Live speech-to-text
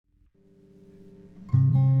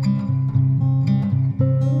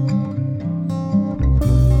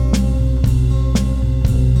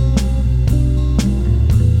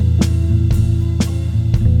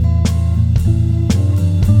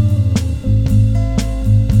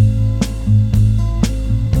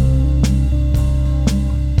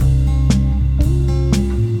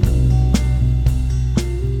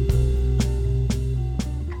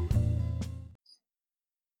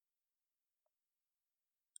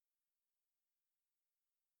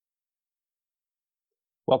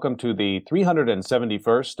Welcome to the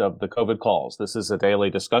 371st of the COVID calls. This is a daily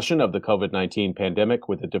discussion of the COVID-19 pandemic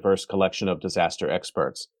with a diverse collection of disaster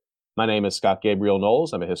experts. My name is Scott Gabriel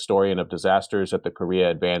Knowles. I'm a historian of disasters at the Korea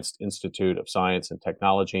Advanced Institute of Science and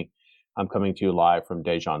Technology. I'm coming to you live from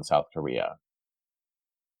Daejeon, South Korea.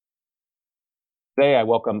 Today, I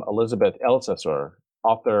welcome Elizabeth Elsasser,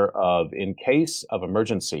 author of In Case of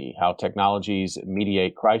Emergency, How Technologies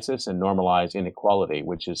Mediate Crisis and Normalize Inequality,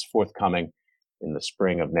 which is forthcoming in the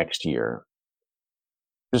spring of next year.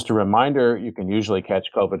 Just a reminder, you can usually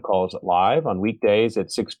catch COVID Calls live on weekdays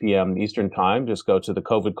at 6 p.m. Eastern Time. Just go to the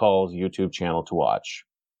COVID Calls YouTube channel to watch.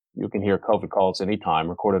 You can hear COVID Calls anytime,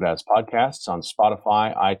 recorded as podcasts on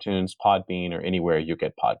Spotify, iTunes, Podbean, or anywhere you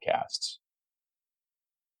get podcasts.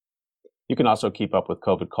 You can also keep up with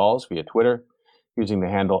COVID Calls via Twitter using the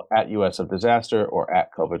handle @US of Disaster or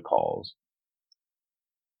 @COVID Calls.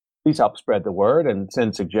 Please help spread the word and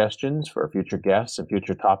send suggestions for future guests and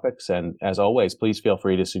future topics. And as always, please feel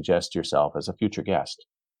free to suggest yourself as a future guest.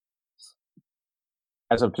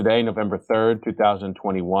 As of today, November 3rd,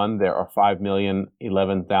 2021, there are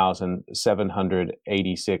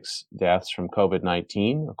 5,011,786 deaths from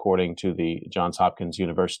COVID-19, according to the Johns Hopkins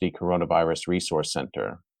University Coronavirus Resource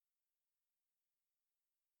Center.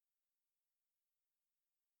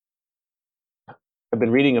 I've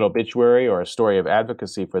been reading an obituary or a story of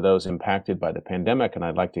advocacy for those impacted by the pandemic, and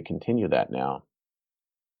I'd like to continue that now.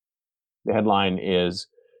 The headline is,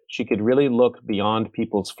 "She could really look beyond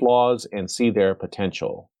people's flaws and see their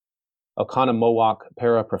potential." Oconomowoc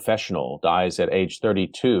paraprofessional dies at age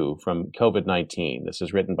 32 from COVID-19. This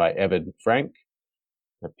is written by Evan Frank,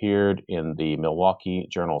 appeared in the Milwaukee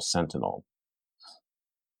Journal Sentinel.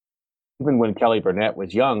 Even when Kelly Burnett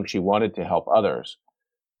was young, she wanted to help others.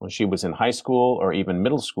 When she was in high school or even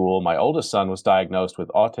middle school, my oldest son was diagnosed with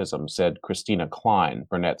autism, said Christina Klein,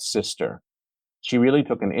 Burnett's sister. She really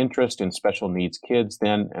took an interest in special needs kids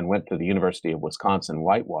then and went to the University of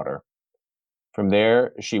Wisconsin-Whitewater. From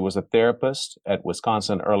there, she was a therapist at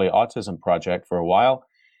Wisconsin Early Autism Project for a while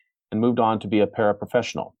and moved on to be a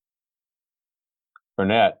paraprofessional.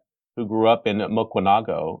 Burnett, who grew up in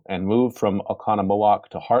Mukwonago and moved from Oconomowoc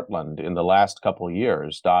to Heartland in the last couple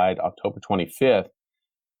years, died October 25th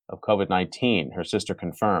of COVID-19, her sister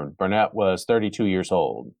confirmed. Burnett was 32 years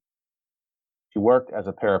old. She worked as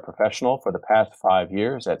a paraprofessional for the past 5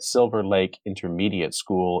 years at Silver Lake Intermediate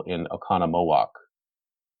School in Oconomowoc.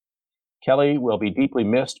 Kelly will be deeply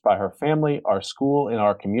missed by her family, our school, and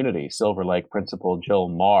our community, Silver Lake Principal Jill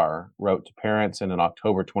Marr wrote to parents in an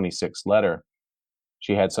October 26 letter.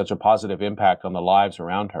 She had such a positive impact on the lives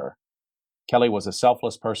around her. Kelly was a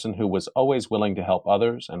selfless person who was always willing to help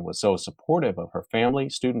others and was so supportive of her family,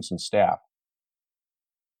 students, and staff.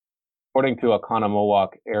 According to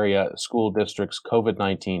Oconomowoc Area School District's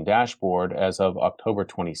COVID-19 dashboard, as of October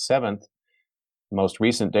 27th, the most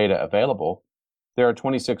recent data available, there are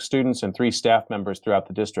 26 students and 3 staff members throughout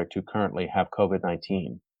the district who currently have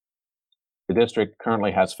COVID-19. The district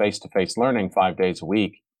currently has face-to-face learning 5 days a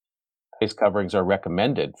week. Face coverings are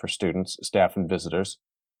recommended for students, staff, and visitors.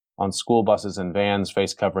 On school buses and vans,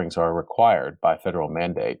 face coverings are required by federal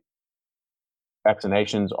mandate.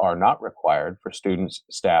 Vaccinations are not required for students,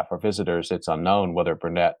 staff, or visitors. It's unknown whether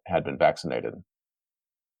Burnett had been vaccinated.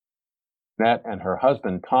 Burnett and her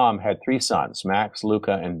husband, Tom, had 3 sons, Max,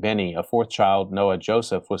 Luca, and Benny. A 4th child, Noah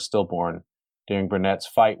Joseph, was stillborn during Burnett's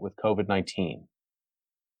fight with COVID-19.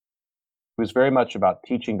 It was very much about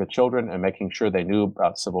teaching the children and making sure they knew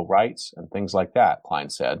about civil rights and things like that, Klein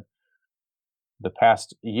said. The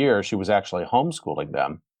past year, she was actually homeschooling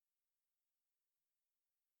them.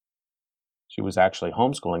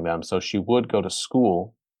 So she would go to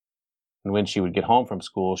school, and when she would get home from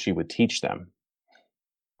school, she would teach them.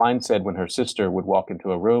 Klein said when her sister would walk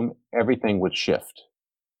into a room, everything would shift.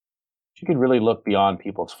 She could really look beyond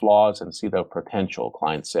people's flaws and see their potential,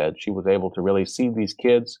 Klein said. She was able to really see these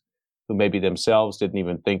kids who maybe themselves didn't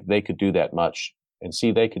even think they could do that much and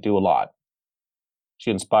see they could do a lot. She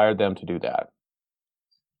inspired them to do that.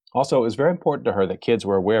 Also, it was very important to her that kids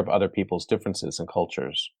were aware of other people's differences and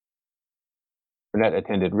cultures. Burnett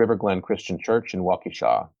attended River Glen Christian Church in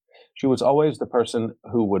Waukesha. She was always the person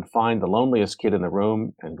who would find the loneliest kid in the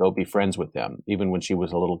room and go be friends with them, even when she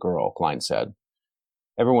was a little girl, Klein said.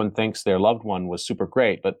 Everyone thinks their loved one was super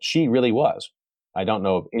great, but she really was. I don't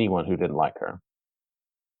know of anyone who didn't like her.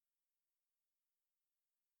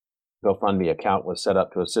 GoFundMe account was set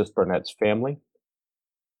up to assist Burnett's family.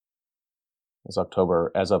 As of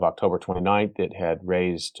October 29th, it had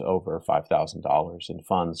raised over $5,000 in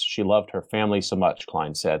funds. She loved her family so much,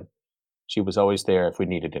 Klein said. She was always there if we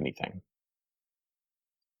needed anything.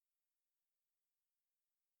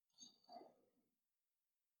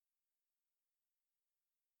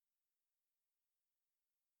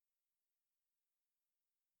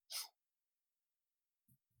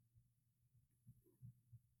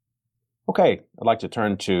 Okay, I'd like to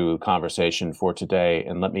turn to conversation for today,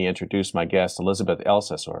 and let me introduce my guest, Elizabeth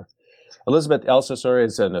Elsesser. Elizabeth Elsesser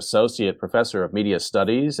is an associate professor of media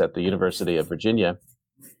studies at the University of Virginia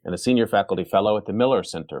and a senior faculty fellow at the Miller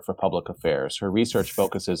Center for Public Affairs. Her research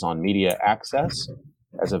focuses on media access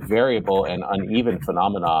as a variable and uneven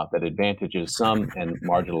phenomena that advantages some and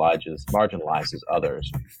marginalizes others.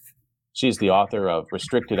 She's the author of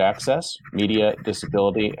Restricted Access, Media,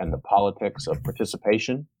 Disability, and the Politics of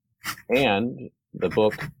Participation, and the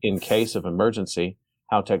book In Case of Emergency,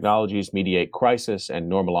 How Technologies Mediate Crisis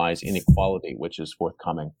and Normalize Inequality, which is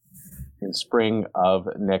forthcoming in spring of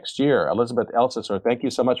next year. Elizabeth Elsesser, thank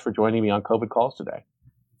you so much for joining me on COVID Calls today.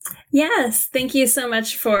 Yes, thank you so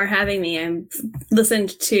much for having me. I've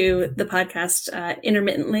listened to the podcast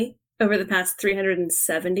intermittently over the past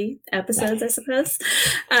 370 episodes, I suppose.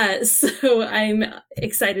 So I'm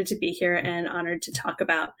excited to be here and honored to talk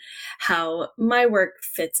about how my work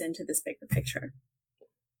fits into this bigger picture.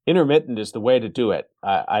 Intermittent is the way to do it.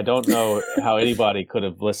 I don't know how anybody could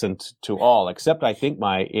have listened to all, except I think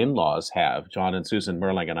my in-laws have, John and Susan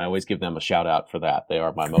Merling, and I always give them a shout out for that. They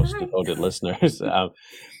are my most devoted listeners.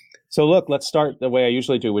 So look, let's start the way I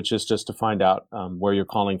usually do, which is just to find out where you're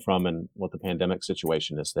calling from and what the pandemic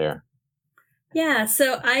situation is there. Yeah,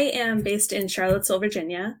 so I am based in Charlottesville,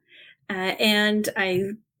 Virginia, and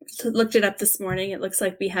I looked it up this morning. It looks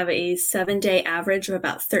like we have a 7-day average of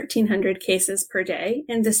about 1,300 cases per day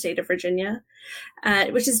in the state of Virginia,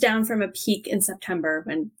 which is down from a peak in September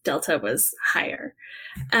when Delta was higher.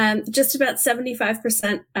 Just about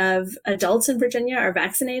 75% of adults in Virginia are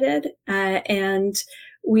vaccinated, and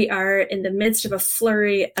we are in the midst of a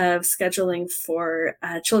flurry of scheduling for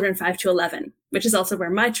children 5 to 11, which is also where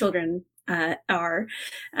my children are.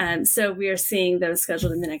 So we are seeing those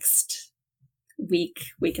scheduled in the next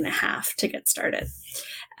week and a half to get started.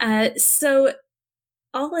 So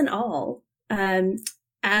all in all,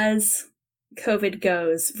 as COVID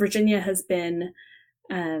goes, Virginia has been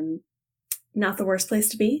not the worst place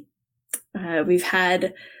to be. We've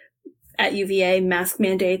had at UVA mask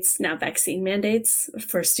mandates, now vaccine mandates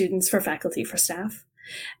for students, for faculty, for staff.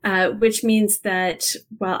 Which means that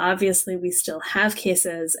while obviously we still have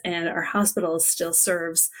cases and our hospital still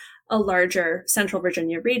serves a larger Central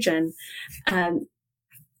Virginia region,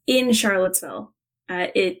 in Charlottesville,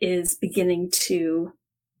 it is beginning to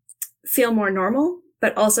feel more normal,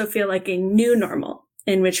 but also feel like a new normal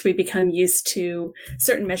in which we become used to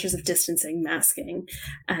certain measures of distancing, masking,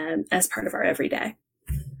 as part of our everyday.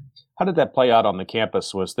 How did that play out on the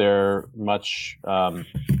campus? Was there much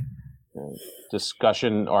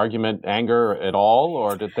discussion, argument, anger at all,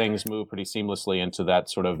 or did things move pretty seamlessly into that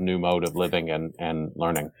sort of new mode of living and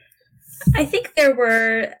learning? I think there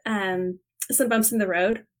were some bumps in the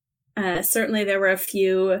road. Certainly there were a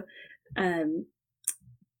few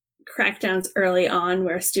crackdowns early on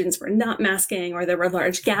where students were not masking, or there were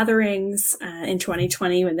large gatherings in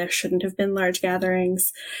 2020 when there shouldn't have been large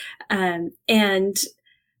gatherings. And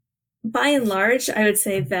by and large, I would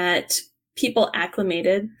say that people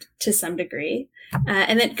acclimated to some degree.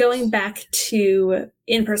 And that going back to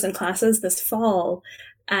in-person classes this fall,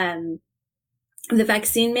 the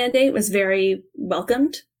vaccine mandate was very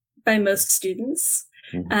welcomed by most students.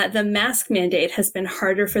 Mm-hmm. The mask mandate has been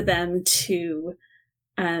harder for them to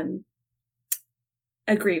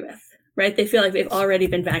agree with, right? They feel like they've already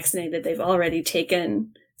been vaccinated. They've already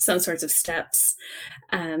taken some sorts of steps.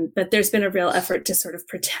 But there's been a real effort to sort of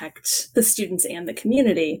protect the students and the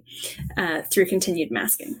community through continued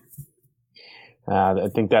masking. I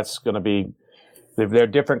think that's going to be, there are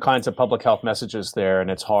different kinds of public health messages there, and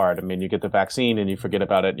it's hard. I mean, you get the vaccine and you forget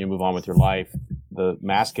about it and you move on with your life. The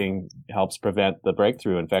masking helps prevent the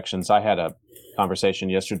breakthrough infections. I had a conversation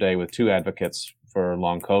yesterday with 2 advocates for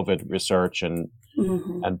long COVID research and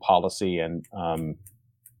policy, and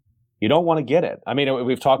you don't want to get it. I mean,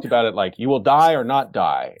 we've talked about it like you will die or not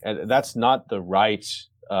die. And that's not the right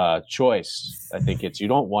choice. I think it's you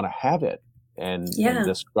don't want to have it. And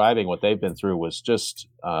describing what they've been through was just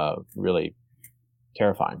really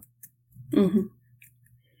terrifying. Mm-hmm.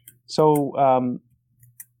 So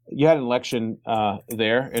you had an election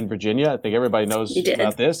there in Virginia. I think everybody knows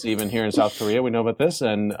about this. Even here in South Korea, we know about this.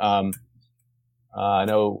 And I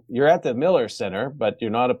know you're at the Miller Center, but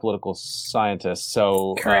you're not a political scientist,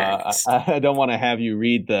 so I don't want to have you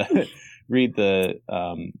read the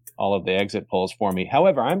all of the exit polls for me.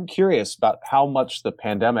 However, I'm curious about how much the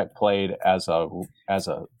pandemic played as a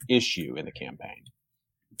issue in the campaign.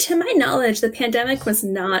 To my knowledge, the pandemic was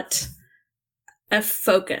not a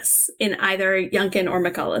focus in either Youngkin or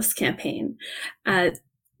McAuliffe's campaign.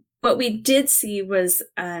 What we did see was,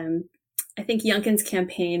 I think Youngkin's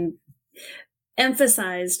campaign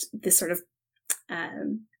emphasized the sort of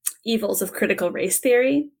evils of critical race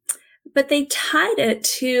theory, but they tied it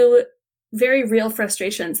to very real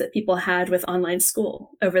frustrations that people had with online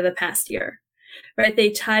school over the past year, right? They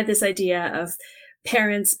tied this idea of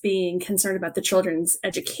parents being concerned about the children's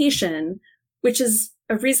education, which is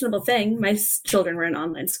a reasonable thing. My children were in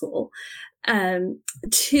online school,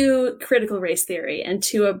 to critical race theory and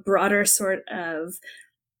to a broader sort of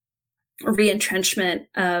re-entrenchment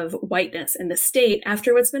of whiteness in the state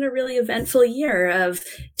after what's been a really eventful year of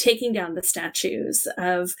taking down the statues,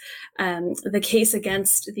 of the case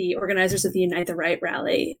against the organizers of the Unite the Right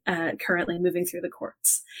rally currently moving through the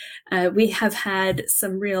courts. We have had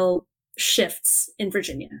some real shifts in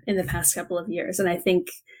Virginia in the past couple of years, and I think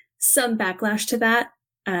some backlash to that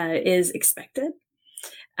is expected.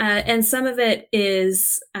 And some of it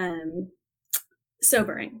is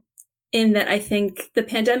sobering, in that I think the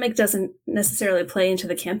pandemic doesn't necessarily play into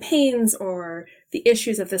the campaigns or the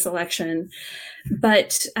issues of this election.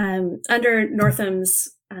 But under Northam's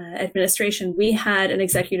administration, we had an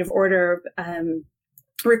executive order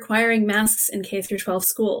requiring masks in K through 12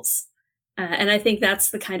 schools. And I think that's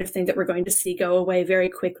the kind of thing that we're going to see go away very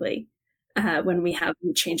quickly when we have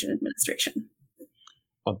a change in administration.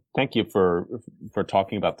 Well, thank you for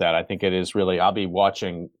talking about that. I think it is really, I'll be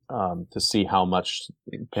watching to see how much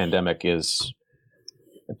pandemic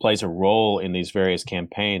plays a role in these various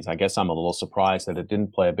campaigns. I guess I'm a little surprised that it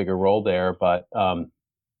didn't play a bigger role there, but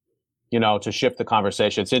to shift the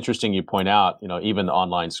conversation, it's interesting you point out, even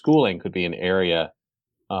online schooling could be an area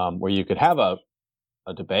where you could have a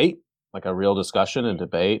debate, like a real discussion and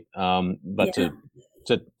debate, but yeah.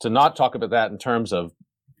 to not talk about that in terms of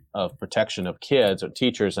protection of kids or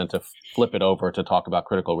teachers and to flip it over to talk about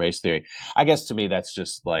critical race theory. I guess to me, that's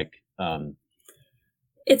just like,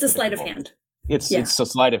 it's a sleight of hand. It's a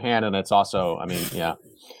sleight of hand. And it's also,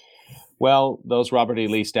 well, those Robert E.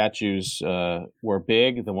 Lee statues were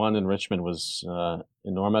big. The one in Richmond was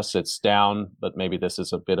enormous. It's down, but maybe this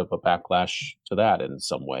is a bit of a backlash to that in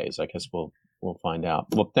some ways. I guess we'll find out.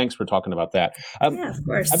 Well, thanks for talking about that. Yeah, of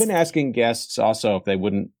course. I've been asking guests also if they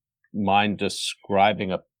wouldn't mind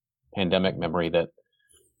describing a pandemic memory that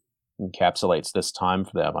encapsulates this time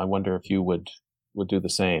for them. I wonder if you would do the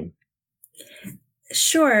same.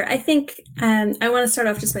 Sure. I think I want to start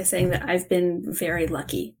off just by saying that I've been very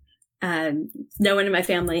lucky. No one in my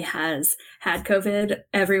family has had COVID.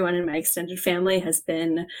 Everyone in my extended family has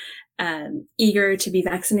been eager to be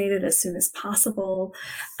vaccinated as soon as possible.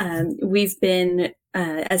 We've been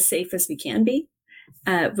as safe as we can be,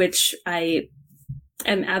 which I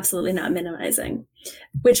am absolutely not minimizing,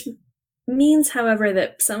 which means, however,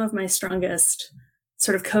 that some of my strongest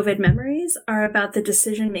sort of COVID memories are about the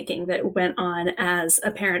decision making that went on as a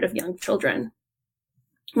parent of young children.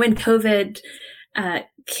 When COVID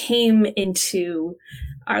came into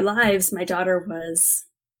our lives, my daughter was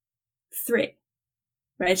 3,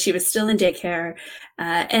 right? She was still in daycare.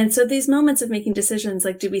 And so these moments of making decisions,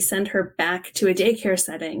 like, do we send her back to a daycare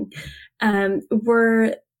setting,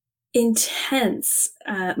 were intense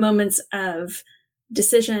moments of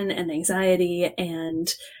decision and anxiety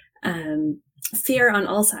and fear on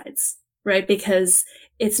all sides, right? Because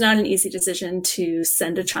it's not an easy decision to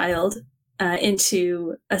send a child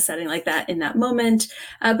into a setting like that in that moment.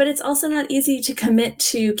 But it's also not easy to commit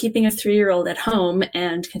to keeping a 3-year-old at home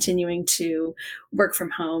and continuing to work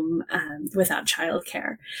from home without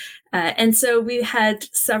childcare. And so we had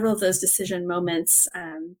several of those decision moments.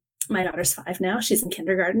 My daughter's 5 now. She's in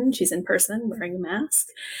kindergarten. She's in person wearing a mask.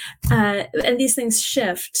 And these things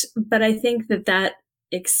shift. But I think that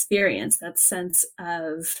experience, that sense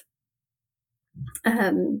of,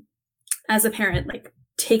 as a parent, like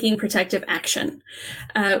taking protective action,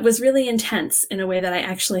 was really intense in a way that I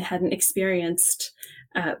actually hadn't experienced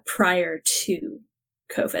prior to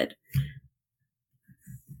COVID.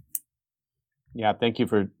 Yeah, thank you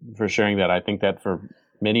for sharing that. I think that for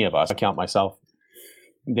many of us, I count myself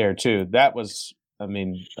there too. That was,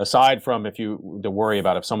 aside from the worry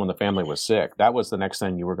about if someone in the family was sick, that was the next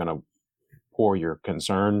thing you were going to pour your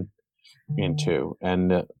concern into.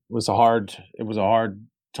 And it was a hard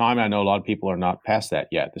time. I know a lot of people are not past that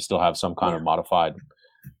yet. They still have some kind of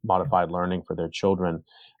modified learning for their children.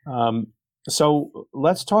 So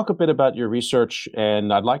let's talk a bit about your research.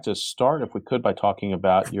 And I'd like to start, if we could, by talking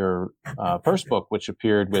about your first book, which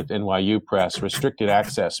appeared with NYU Press, Restricted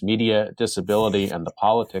Access: Media, Disability, and the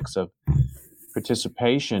Politics of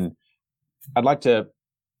Participation. I'd like to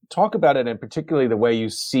talk about it, and particularly the way you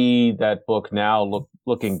see that book now,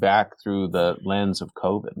 looking back through the lens of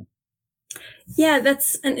COVID. Yeah,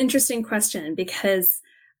 that's an interesting question, because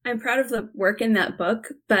I'm proud of the work in that book,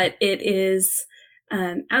 but it is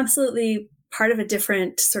absolutely part of a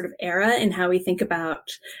different sort of era in how we think about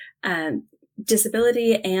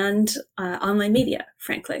disability and online media,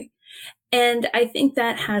 frankly. And I think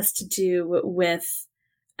that has to do with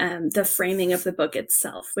the framing of the book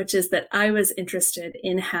itself, which is that I was interested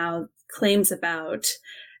in how claims about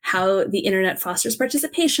how the internet fosters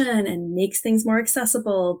participation and makes things more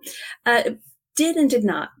accessible did and did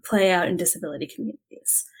not play out in disability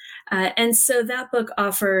communities. And so that book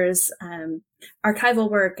offers archival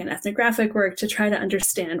work and ethnographic work to try to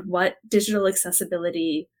understand what digital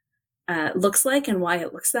accessibility looks like and why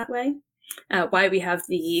it looks that way, why we have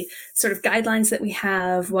the sort of guidelines that we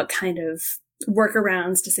have, what kind of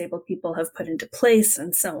workarounds disabled people have put into place,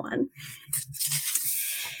 and so on.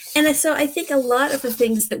 And so I think a lot of the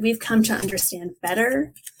things that we've come to understand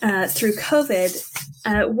better through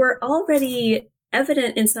COVID were already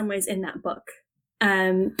evident in some ways in that book.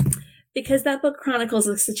 Because that book chronicles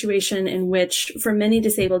a situation in which, for many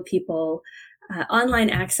disabled people, online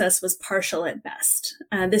access was partial at best.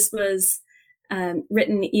 This was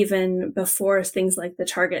written even before things like the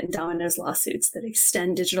Target and Domino's lawsuits that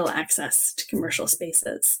extend digital access to commercial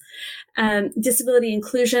spaces. Disability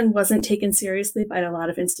inclusion wasn't taken seriously by a lot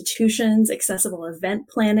of institutions. Accessible event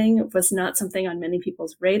planning was not something on many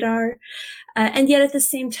people's radar. And yet at the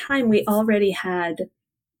same time, we already had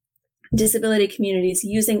disability communities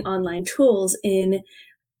using online tools in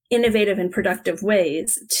innovative and productive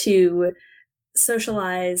ways to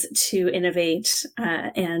socialize, to innovate,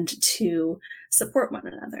 and to support one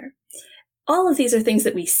another. All of these are things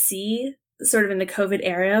that we see sort of in the COVID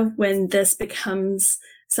era when this becomes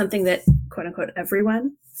something that, quote unquote,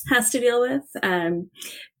 everyone has to deal with.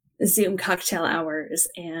 Zoom cocktail hours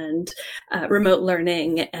and remote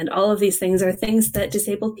learning and all of these things are things that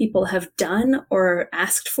disabled people have done or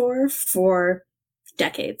asked for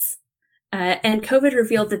decades. And COVID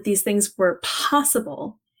revealed that these things were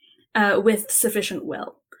possible with sufficient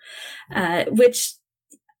will, which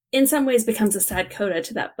in some ways becomes a sad coda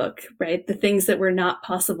to that book, right? The things that were not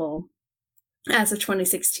possible as of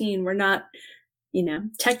 2016 were not,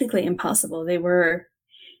 technically impossible. They were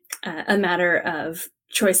a matter of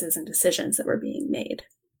choices and decisions that were being made.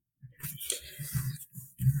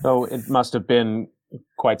 So it must have been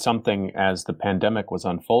quite something as the pandemic was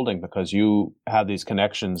unfolding, because you had these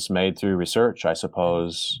connections made through research, I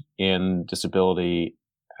suppose, in disability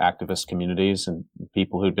activist communities and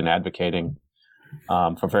people who'd been advocating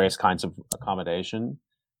for various kinds of accommodation.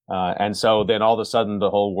 And so then all of a sudden the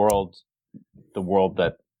whole world, the world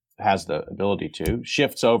that has the ability to,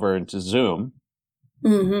 shifts over into Zoom.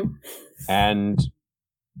 Mm-hmm. And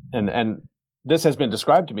this has been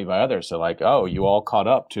described to me by others. So like, oh, you all caught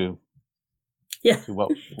up to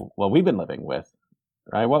what we've been living with,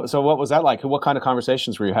 right? So what was that like? What kind of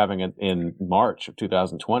conversations were you having in March of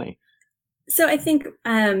 2020? So I think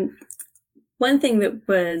one thing that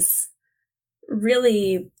was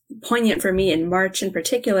really poignant for me in March in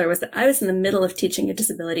particular was that I was in the middle of teaching a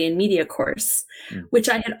disability and media course, which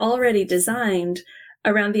I had already designed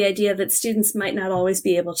around the idea that students might not always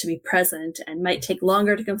be able to be present and might take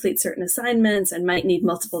longer to complete certain assignments and might need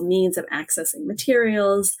multiple means of accessing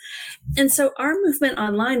materials. And so our movement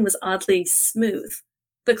online was oddly smooth.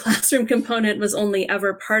 The classroom component was only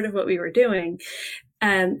ever part of what we were doing.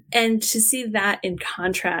 And to see that in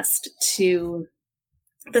contrast to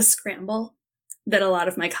the scramble that a lot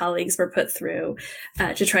of my colleagues were put through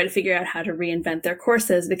to try to figure out how to reinvent their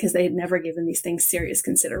courses because they had never given these things serious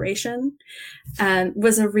consideration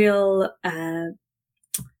was a real, I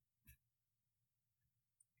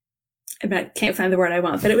can't find the word I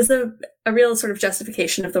want, but it was a real sort of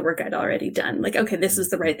justification of the work I'd already done. Like, okay, this was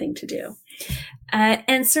the right thing to do.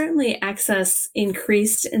 And certainly access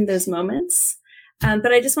increased in those moments.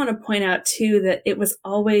 But I just want to point out too that it was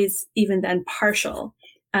always, even then, partial.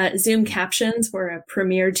 Zoom captions were a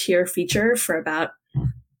premier tier feature for about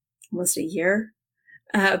almost a year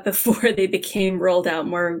before they became rolled out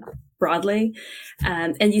more broadly.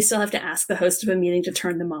 And you still have to ask the host of a meeting to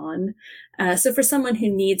turn them on. So for someone who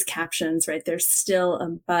needs captions, right, there's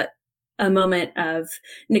still a moment of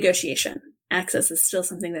negotiation. Access is still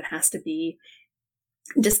something that has to be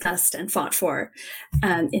discussed and fought for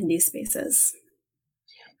in these spaces.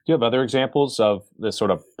 Do you have other examples of this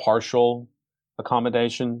sort of partial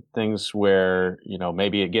accommodation, things where,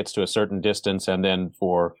 maybe it gets to a certain distance and then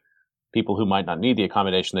for people who might not need the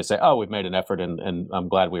accommodation, they say, oh, we've made an effort and I'm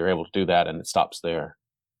glad we were able to do that, and it stops there?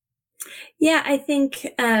 Yeah, I think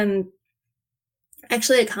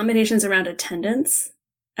actually accommodations around attendance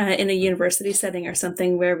in a university setting are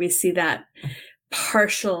something where we see that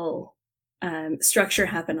partial structure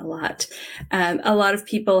happen a lot. A lot of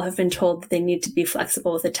people have been told that they need to be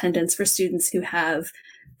flexible with attendance for students who have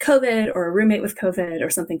COVID or a roommate with COVID or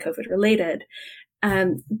something COVID related.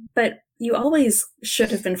 But you always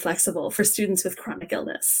should have been flexible for students with chronic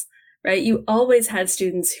illness, right? You always had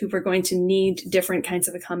students who were going to need different kinds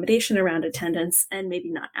of accommodation around attendance and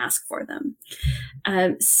maybe not ask for them.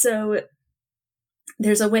 So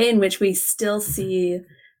there's a way in which we still see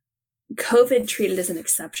COVID treated as an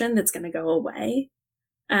exception that's going to go away,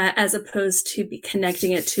 as opposed to be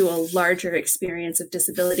connecting it to a larger experience of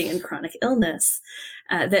disability and chronic illness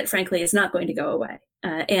that frankly is not going to go away.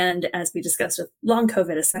 And as we discussed with long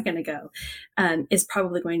COVID a second ago, is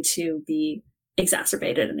probably going to be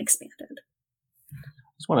exacerbated and expanded. I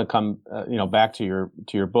just want to come, back to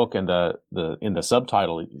your book, and in the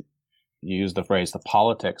subtitle, you use the phrase "the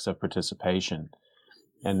politics of participation,"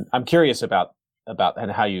 and I'm curious about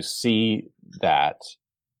and how you see that.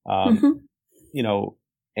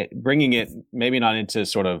 Bringing it maybe not into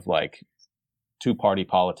sort of like two-party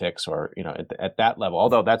politics or at that level,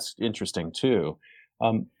 although that's interesting too.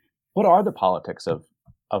 What are the politics of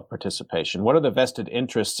participation? What are the vested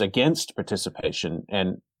interests against participation,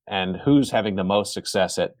 and who's having the most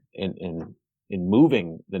success in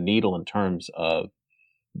moving the needle in terms of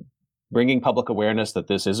bringing public awareness that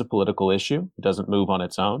this is a political issue, it doesn't move on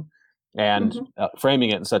its own, and framing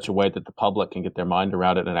it in such a way that the public can get their mind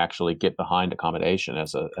around it and actually get behind accommodation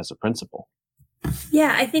as a principle?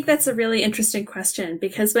 Yeah, I think that's a really interesting question,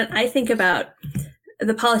 because when I think about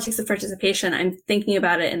the politics of participation, I'm thinking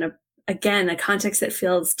about it in a context that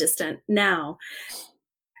feels distant now,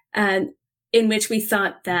 and in which we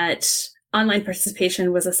thought that online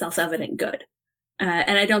participation was a self-evident good.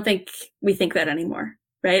 And I don't think we think that anymore,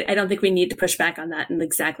 right? I don't think we need to push back on that in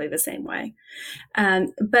exactly the same way.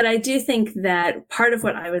 But I do think that part of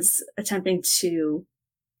what I was attempting to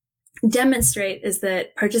demonstrate is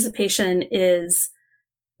that participation is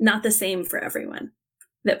not the same for everyone,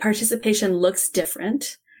 that participation looks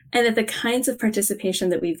different, and that the kinds of participation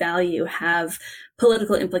that we value have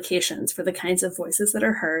political implications for the kinds of voices that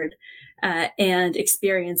are heard and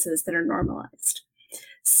experiences that are normalized.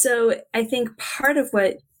 So I think part of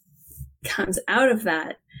what comes out of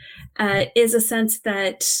that is a sense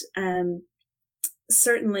that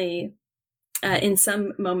certainly in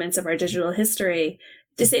some moments of our digital history,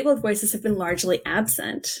 disabled voices have been largely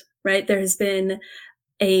absent, right? There has been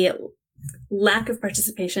a lack of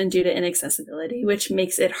participation due to inaccessibility, which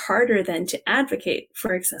makes it harder then to advocate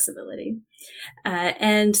for accessibility.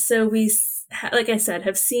 And so we, like I said,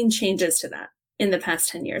 have seen changes to that in the past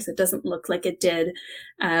 10 years. It doesn't look like it did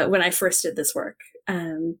when I first did this work.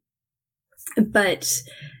 But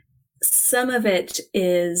some of it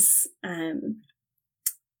is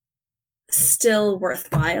still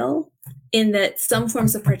worthwhile in that some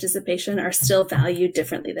forms of participation are still valued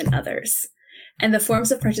differently than others. And the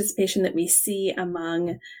forms of participation that we see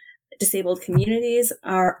among disabled communities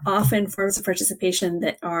are often forms of participation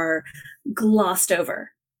that are glossed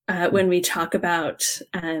over when we talk about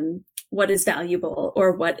what is valuable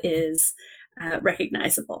or what is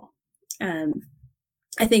recognizable.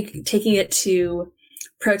 I think taking it to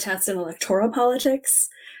protests and electoral politics,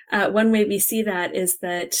 one way we see that is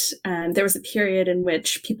that there was a period in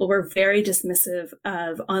which people were very dismissive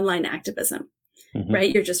of online activism,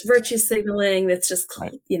 right? You're just virtue signaling. That's just,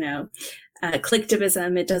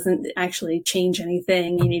 clicktivism. It doesn't actually change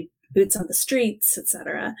anything. You need boots on the streets,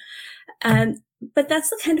 etc. But that's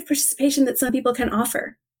the kind of participation that some people can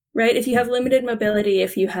offer, right? If you have limited mobility,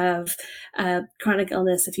 if you have chronic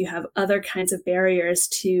illness, if you have other kinds of barriers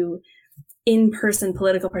to in-person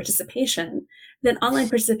political participation, then online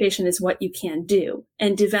participation is what you can do.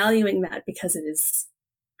 And devaluing that because it is,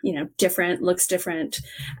 different, looks different,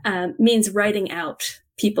 means writing out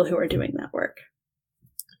people who are doing that work.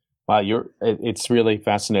 Wow, it's really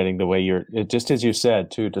fascinating the way you're, just as you said,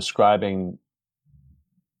 too, describing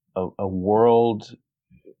a world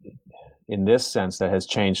in this sense that has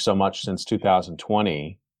changed so much since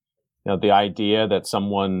 2020. The idea that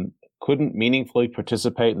someone couldn't meaningfully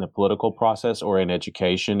participate in the political process or in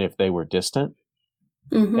education if they were distant.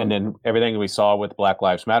 And then everything we saw with Black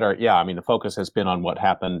Lives Matter, the focus has been on what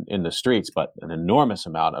happened in the streets, but an enormous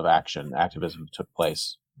amount of activism took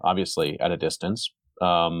place, obviously, at a distance.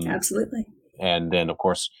 Absolutely. And then, of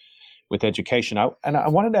course, with education, I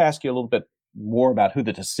wanted to ask you a little bit more about who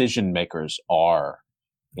the decision makers are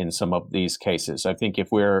in some of these cases. I think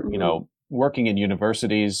if we're, working in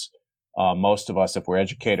universities, most of us, if we're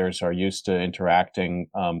educators, are used to interacting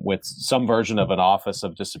with some version of an Office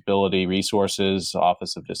of Disability Resources,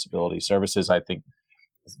 Office of Disability Services. I think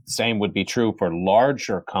the same would be true for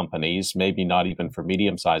larger companies, maybe not even for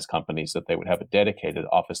medium-sized companies, that they would have a dedicated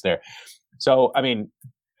office there. So,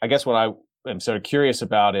 I guess what I am sort of curious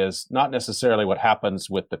about is not necessarily what happens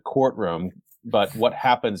with the courtroom, but what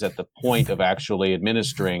happens at the point of actually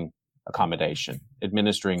administering accommodation,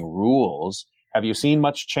 administering rules. Have you seen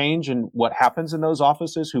much change in what happens in those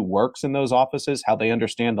offices, who works in those offices, how they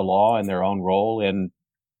understand the law and their own role in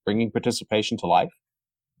bringing participation to life?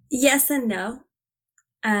 Yes and no.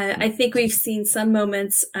 I think we've seen some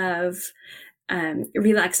moments of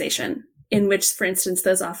relaxation in which, for instance,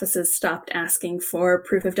 those offices stopped asking for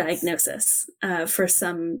proof of diagnosis for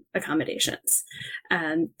some accommodations.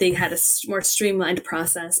 They had a more streamlined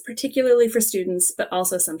process, particularly for students, but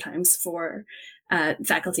also sometimes for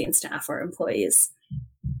faculty and staff or employees.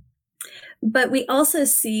 But we also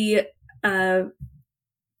see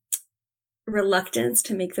reluctance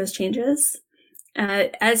to make those changes.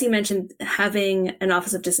 As you mentioned, having an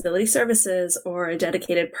Office of Disability Services or a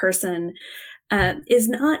dedicated person is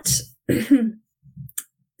not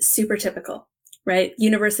super typical, right?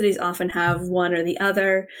 Universities often have one or the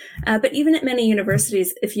other, but even at many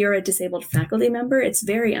universities, if you're a disabled faculty member, it's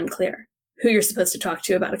very unclear who you're supposed to talk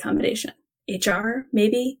to about accommodation. HR,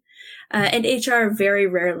 maybe, and HR very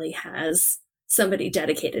rarely has somebody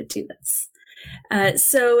dedicated to this.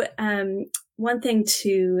 So one thing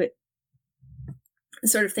to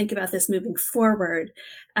sort of think about this moving forward,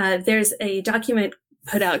 there's a document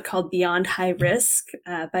put out called Beyond High Risk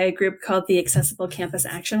by a group called the Accessible Campus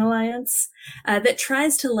Action Alliance that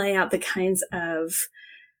tries to lay out the kinds of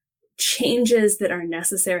changes that are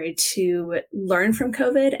necessary to learn from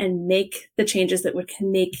COVID and make the changes that would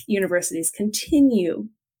make universities continue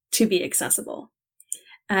to be accessible.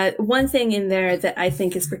 One thing in there that I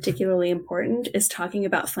think is particularly important is talking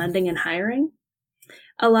about funding and hiring.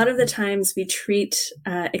 A lot of the times we treat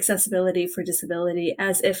accessibility for disability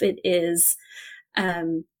as if it is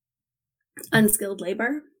unskilled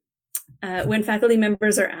labor. When faculty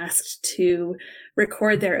members are asked to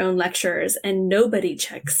record their own lectures and nobody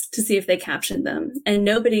checks to see if they captioned them and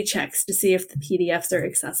nobody checks to see if the PDFs are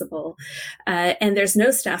accessible, and there's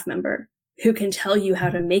no staff member who can tell you how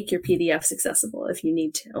to make your PDFs accessible if you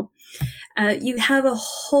need to, you have a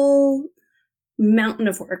whole mountain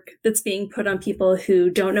of work that's being put on people who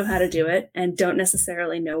don't know how to do it and don't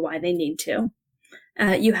necessarily know why they need to.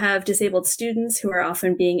 You have disabled students who are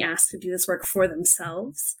often being asked to do this work for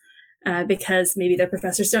themselves because maybe their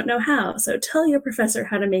professors don't know how. So tell your professor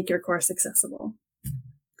how to make your course accessible.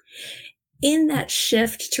 In that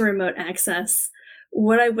shift to remote access,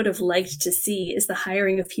 what I would have liked to see is the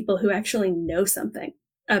hiring of people who actually know something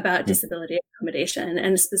about disability accommodation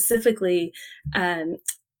and specifically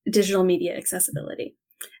digital media accessibility.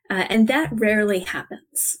 And that rarely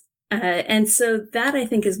happens. And so that, I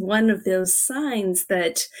think, is one of those signs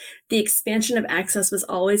that the expansion of access was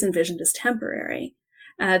always envisioned as temporary.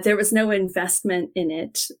 There was no investment in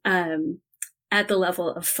it at the level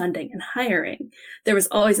of funding and hiring. There was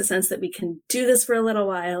always a sense that we can do this for a little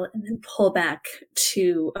while and then pull back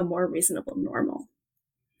to a more reasonable normal.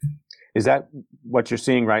 Is that what you're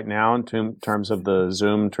seeing right now in terms of the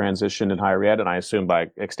Zoom transition in higher ed? And I assume by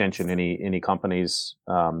extension, any companies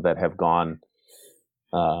that have gone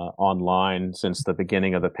online since the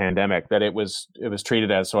beginning of the pandemic, that it was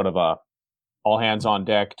treated as sort of a all hands on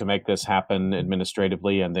deck to make this happen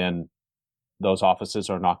administratively, and then those offices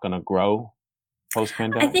are not going to grow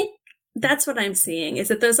post-pandemic? I think that's what I'm seeing, is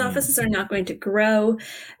that those offices are not going to grow,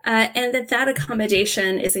 and that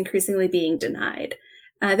accommodation is increasingly being denied.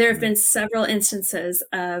 There have been several instances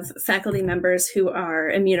of faculty members who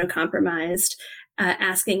are immunocompromised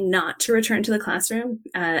asking not to return to the classroom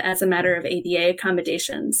as a matter of ADA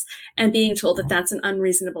accommodations, and being told that that's an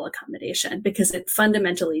unreasonable accommodation because it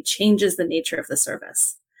fundamentally changes the nature of the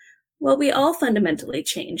service. Well, we all fundamentally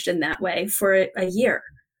changed in that way for a year,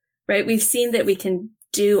 right? We've seen that we can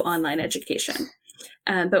do online education,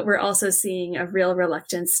 but we're also seeing a real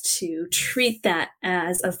reluctance to treat that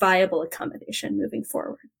as a viable accommodation moving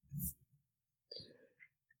forward.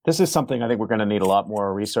 This is something I think we're going to need a lot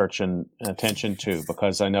more research and attention to,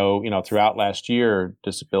 because I know, throughout last year,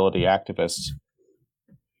 disability activists,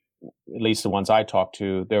 at least the ones I talked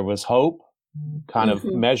to, there was hope, kind of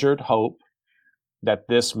measured hope, that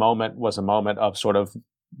this moment was a moment of sort of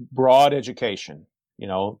broad education,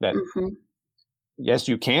 that yes,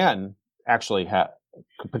 you can actually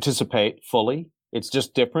participate fully. It's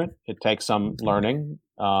just different. It takes some learning,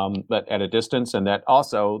 but at a distance, and that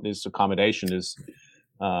also this accommodation is,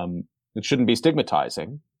 it shouldn't be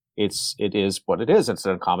stigmatizing. It is what it is. It's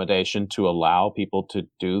an accommodation to allow people to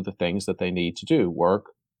do the things that they need to do: work,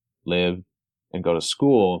 live, and go to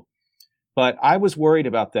school. But I was worried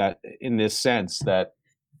about that in this sense that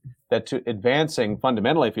to advancing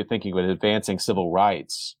fundamentally, if you're thinking about advancing civil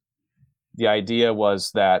rights, the idea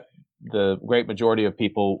was that the great majority of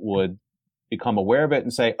people would become aware of it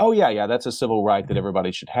and say, oh yeah, that's a civil right that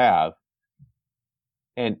everybody should have.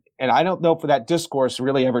 And I don't know if that discourse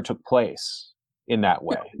really ever took place in that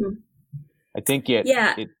way. Mhm. I think it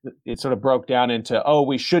Yeah. sort of broke down into, oh,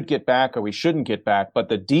 we should get back or we shouldn't get back. But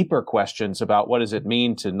the deeper questions about what does it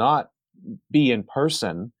mean to not be in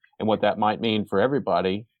person and what that might mean for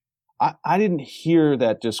everybody, I didn't hear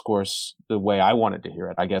that discourse the way I wanted to hear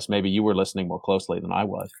it. I guess maybe you were listening more closely than I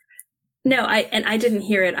was. No, I didn't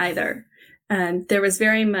hear it either. There was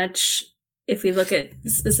very much, if we look at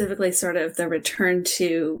specifically sort of the return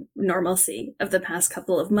to normalcy of the past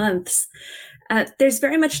couple of months, there's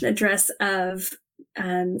very much an address of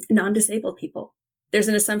non-disabled people. There's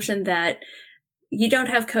an assumption that you don't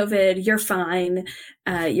have COVID, you're fine,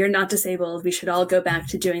 you're not disabled, we should all go back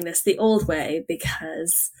to doing this the old way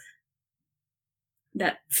because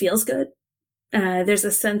that feels good. There's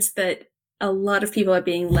a sense that a lot of people are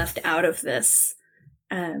being left out of this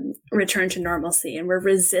return to normalcy, and we're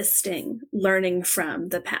resisting learning from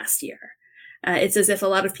the past year. It's as if a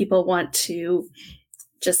lot of people want to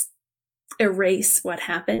just erase what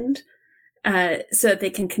happened so that they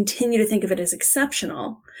can continue to think of it as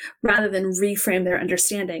exceptional rather than reframe their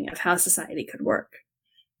understanding of how society could work.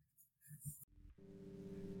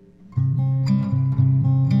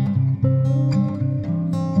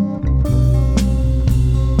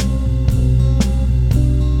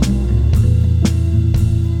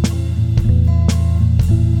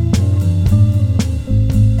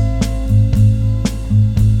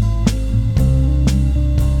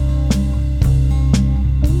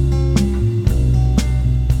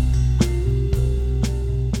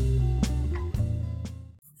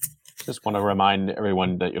 Just want to remind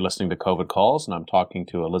everyone that you're listening to COVID Calls, and I'm talking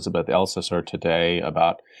to Elizabeth Elsesser today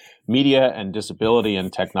about media and disability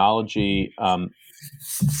and technology.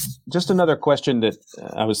 Just another question that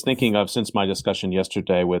I was thinking of since my discussion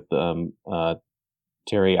yesterday with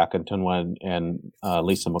Terry Akintunwa and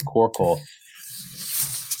Lisa McCorkle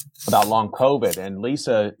about long COVID. And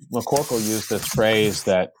Lisa McCorkle used this phrase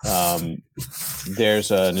that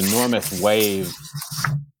there's an enormous wave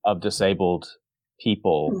of disabled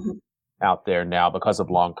people out there now because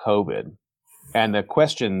of long COVID. And the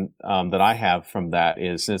question that I have from that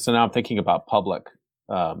is, so now I'm thinking about public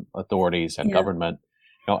authorities and government.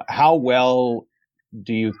 You know, how well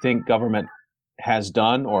do you think government has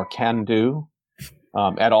done or can do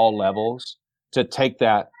at all levels to take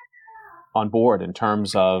that on board in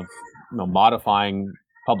terms of modifying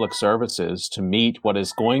public services to meet what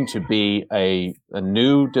is going to be a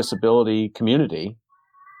new disability community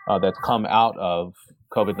that's come out of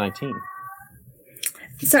COVID-19?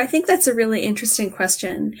 So I think that's a really interesting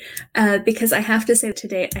question because I have to say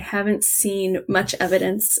today I haven't seen much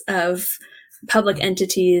evidence of public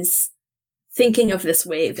entities thinking of this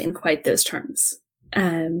wave in quite those terms.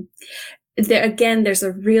 There's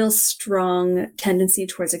a real strong tendency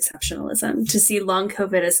towards exceptionalism, to see long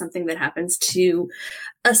COVID as something that happens to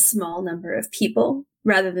a small number of people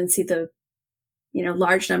rather than see the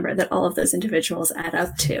large number that all of those individuals add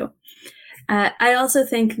up to. I also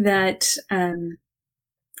think that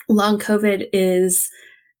long COVID is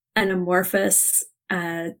an amorphous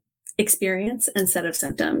experience and set of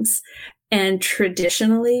symptoms. And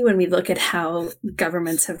traditionally, when we look at how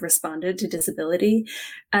governments have responded to disability,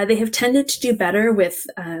 they have tended to do better with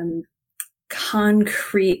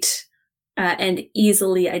concrete and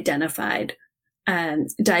easily identified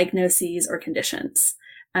diagnoses or conditions.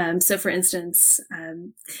 So for instance,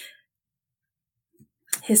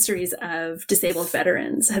 histories of disabled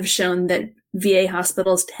veterans have shown that VA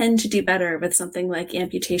hospitals tend to do better with something like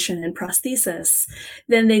amputation and prosthesis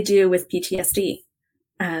than they do with PTSD.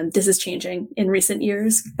 This is changing in recent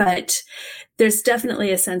years, but there's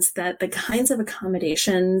definitely a sense that the kinds of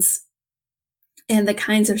accommodations and the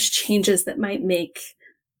kinds of changes that might make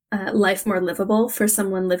life more livable for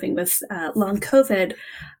someone living with long COVID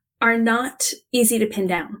are not easy to pin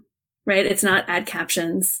down, right? It's not add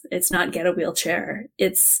captions. It's not get a wheelchair.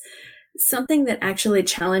 It's something that actually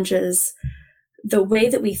challenges the way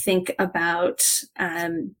that we think about, I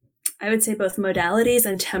would say, both modalities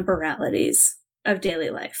and temporalities of daily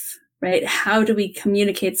life, right? How do we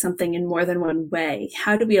communicate something in more than one way?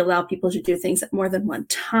 How do we allow people to do things at more than one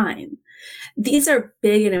time? These are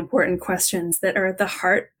big and important questions that are at the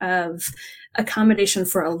heart of accommodation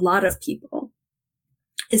for a lot of people.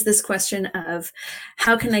 Is this question of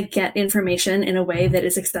how can I get information in a way that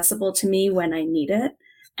is accessible to me when I need it?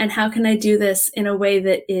 And how can I do this in a way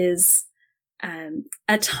that is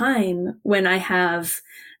a time when I have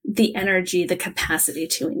the energy, the capacity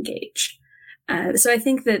to engage? So I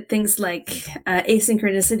think that things like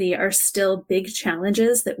asynchronicity are still big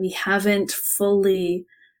challenges that we haven't fully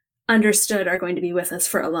understood are going to be with us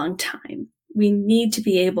for a long time. We need to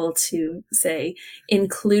be able to, say,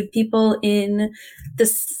 include people in the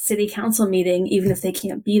city council meeting, even if they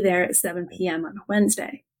can't be there at 7 p.m. on a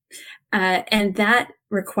Wednesday. And that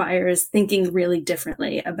requires thinking really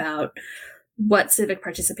differently about what civic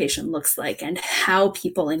participation looks like and how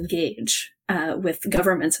people engage with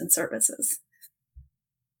governments and services.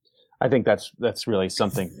 I think that's really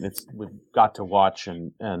something we've got to watch,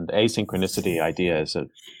 and asynchronicity idea is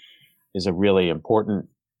a really important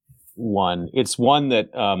one. It's one that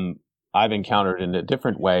I've encountered in a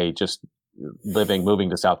different way, just moving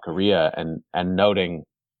to South Korea and noting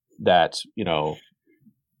that,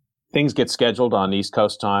 things get scheduled on East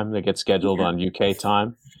Coast time, they get scheduled on UK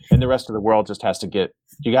time, and the rest of the world just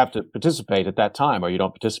you have to participate at that time or you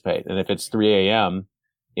don't participate. And if it's 3 a.m.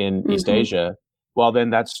 in East Asia, well, then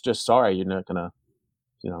that's just, sorry, you're not gonna,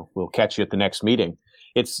 we'll catch you at the next meeting.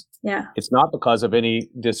 It's not because of any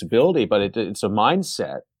disability, but it's a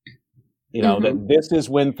mindset, that this is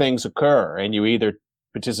when things occur and you either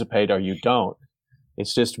participate or you don't.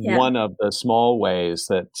 It's just one of the small ways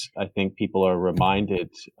that I think people are reminded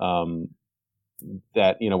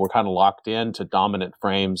that, we're kind of locked into dominant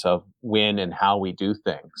frames of when and how we do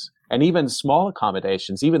things. And even small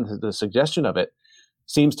accommodations, even the suggestion of it,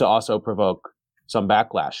 seems to also provoke some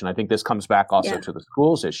backlash. And I think this comes back also to the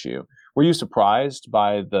schools issue. Were you surprised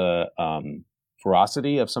by the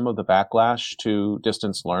ferocity of some of the backlash to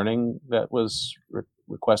distance learning that was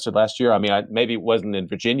requested last year? I mean, maybe it wasn't in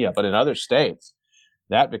Virginia, but in other states,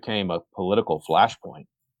 that became a political flashpoint.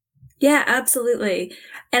 Yeah, absolutely.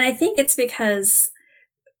 And I think it's because,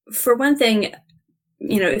 for one thing,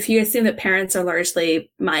 if you assume that parents are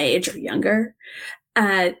largely my age or younger,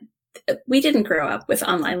 we didn't grow up with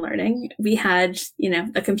online learning. We had,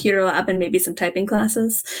 a computer lab and maybe some typing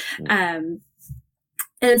classes. And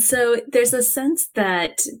so there's a sense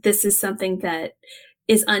that this is something that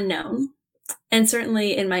is unknown. And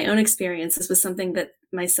certainly in my own experience, this was something that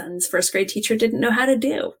my son's first grade teacher didn't know how to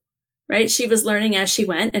do, right? She was learning as she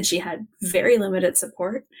went, and she had very limited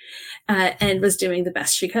support and was doing the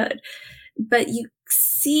best she could. But you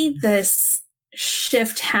see this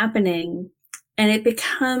shift happening, and it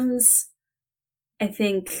becomes, I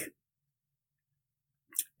think,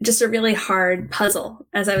 just a really hard puzzle,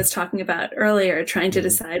 as I was talking about earlier, trying to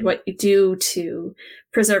decide what you do to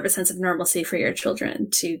preserve a sense of normalcy for your children,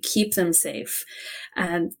 to keep them safe.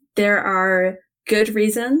 There are good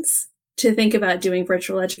reasons to think about doing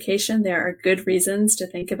virtual education. There are good reasons to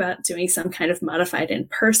think about doing some kind of modified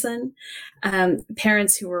in-person.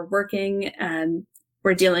 Parents who are working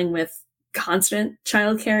were dealing with constant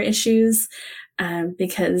childcare issues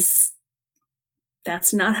because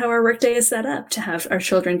that's not how our workday is set up, to have our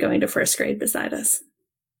children going to first grade beside us.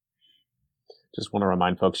 Just want to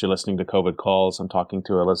remind folks, you're listening to COVID Calls. I'm talking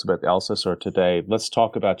to Elizabeth Elsesser today. Let's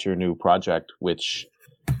talk about your new project, which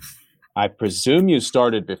I presume you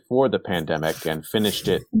started before the pandemic and finished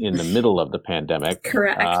it in the middle of the pandemic.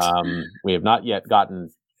 Correct. We have not yet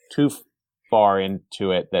gotten too far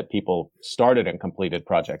into it that people started and completed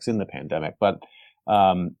projects in the pandemic. But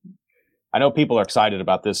I know people are excited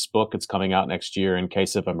about this book. It's coming out next year, In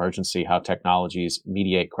Case of Emergency, How Technologies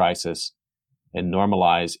Mediate Crisis and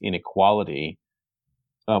Normalize Inequality.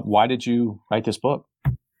 Why did you write this book?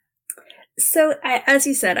 So, as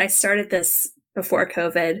you said, I started this before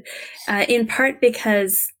COVID, in part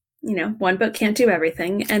because, one book can't do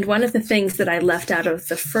everything. And one of the things that I left out of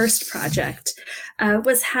the first project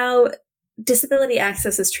was how disability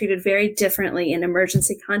access is treated very differently in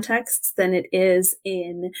emergency contexts than it is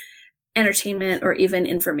in entertainment or even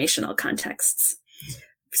informational contexts.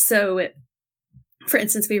 So, for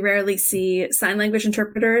instance, we rarely see sign language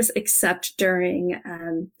interpreters except during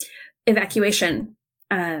evacuation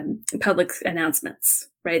public announcements,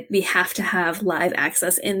 right? We have to have live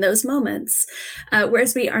access in those moments,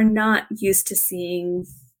 whereas we are not used to seeing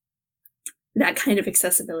that kind of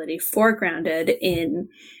accessibility foregrounded in,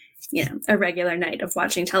 a regular night of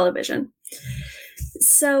watching television.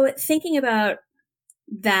 So thinking about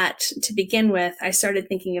that to begin with, I started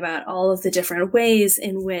thinking about all of the different ways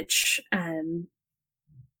in which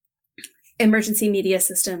emergency media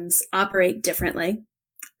systems operate differently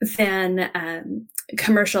than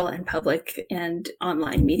commercial and public and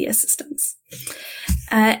online media systems.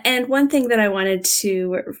 And one thing that I wanted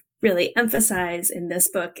to really emphasize in this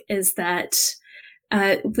book is that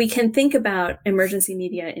we can think about emergency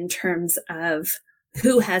media in terms of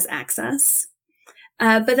who has access.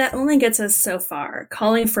 But that only gets us so far.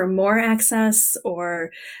 Calling for more access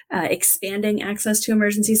or expanding access to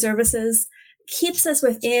emergency services keeps us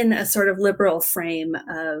within a sort of liberal frame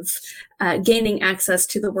of gaining access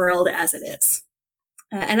to the world as it is.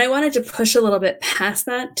 And I wanted to push a little bit past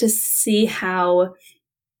that to see how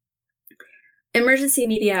emergency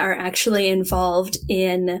media are actually involved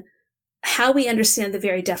in how we understand the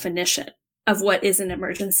very definition of what is an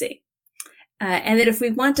emergency. And that if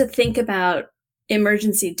we want to think about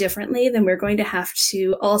emergency differently, then we're going to have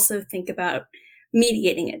to also think about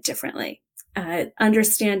mediating it differently,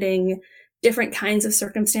 understanding different kinds of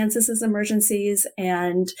circumstances as emergencies,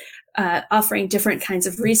 and offering different kinds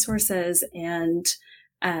of resources and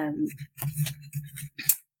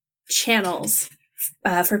channels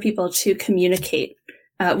for people to communicate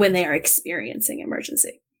when they are experiencing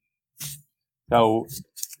emergency. So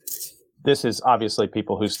this is obviously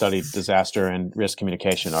people who study disaster and risk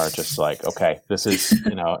communication are just like, okay, this is,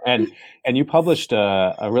 and you published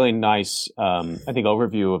a really nice, I think,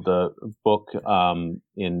 overview of the book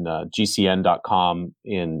in GCN.com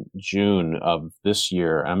in June of this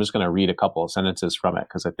year. I'm just going to read a couple of sentences from it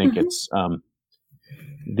because I think it's,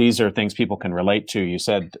 these are things people can relate to. You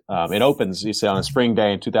said, it opens, you say, on a spring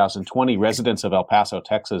day in 2020, residents of El Paso,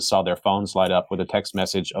 Texas saw their phones light up with a text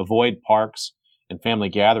message: avoid parks and family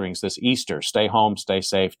gatherings this Easter. Stay home, stay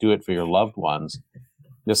safe, do it for your loved ones.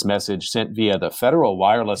 This message, sent via the Federal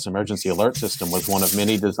Wireless Emergency Alert System, was one of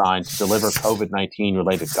many designed to deliver COVID-19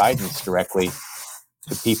 related guidance directly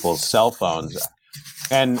to people's cell phones.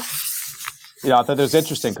 And I thought it was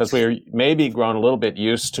interesting because we're maybe grown a little bit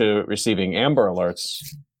used to receiving Amber Alerts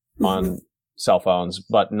on cell phones,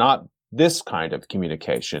 but not this kind of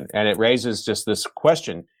communication. And it raises just this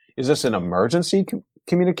question: is this an emergency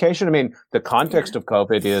communication? I mean, the context of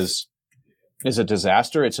COVID is a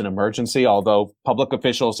disaster. It's an emergency, although public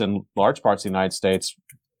officials in large parts of the United States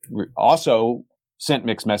also sent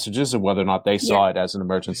mixed messages of whether or not they saw it as an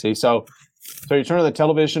emergency. So you turn on the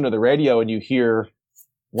television or the radio and you hear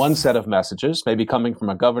one set of messages, maybe coming from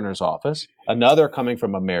a governor's office, another coming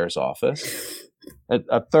from a mayor's office,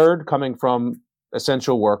 a third coming from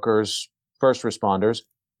essential workers, first responders,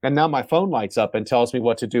 and now my phone lights up and tells me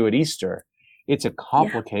what to do at Easter. It's a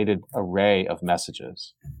complicated array of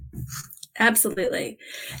messages. Absolutely.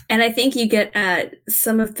 And I think you get at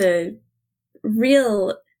some of the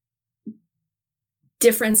real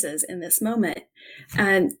differences in this moment.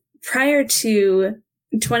 Prior to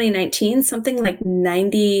 2019, something like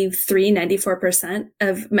 94%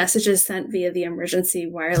 of messages sent via the emergency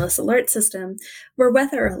wireless alert system were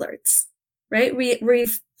weather alerts, right?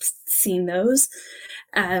 We've seen those.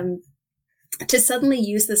 To suddenly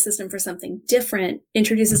use the system for something different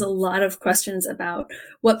introduces a lot of questions about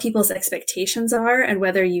what people's expectations are and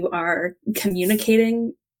whether you are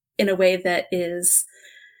communicating in a way that is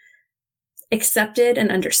accepted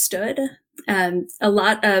and understood. A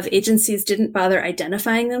lot of agencies didn't bother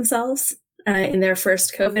identifying themselves in their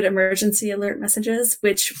first COVID emergency alert messages,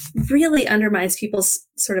 which really undermines people's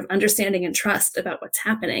sort of understanding and trust about what's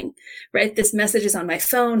happening, right? This message is on my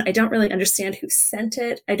phone. I don't really understand who sent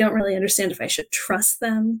it. I don't really understand if I should trust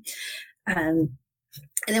them. And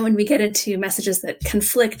then when we get into messages that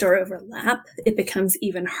conflict or overlap, it becomes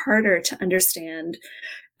even harder to understand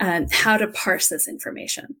how to parse this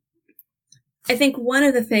information. I think one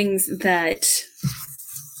of the things that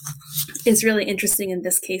is really interesting in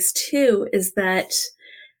this case too is that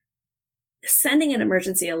sending an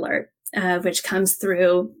emergency alert, which comes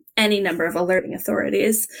through any number of alerting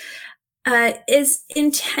authorities, is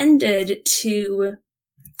intended to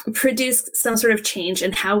produce some sort of change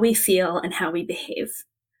in how we feel and how we behave,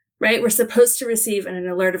 right? We're supposed to receive an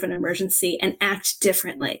alert of an emergency and act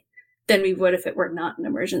differently than we would if it were not an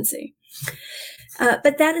emergency.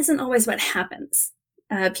 But that isn't always what happens.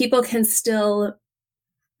 People can still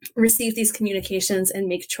receive these communications and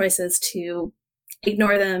make choices to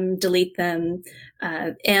ignore them, delete them,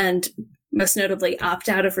 and most notably opt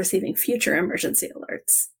out of receiving future emergency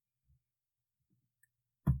alerts.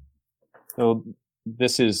 So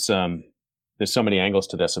this is, there's so many angles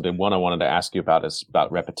to this. The one I wanted to ask you about is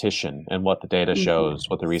about repetition and what the data shows,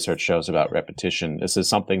 what the research shows about repetition. This is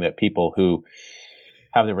something that people who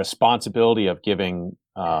have the responsibility of giving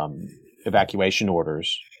evacuation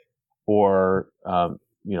orders, or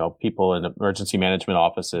people in emergency management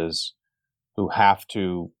offices who have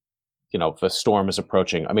to, if a storm is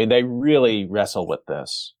approaching. I mean, they really wrestle with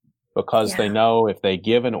this because they know if they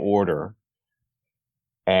give an order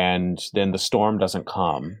and then the storm doesn't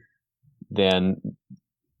come, then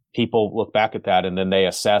people look back at that and then they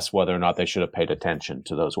assess whether or not they should have paid attention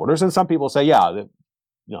to those orders. And some people say,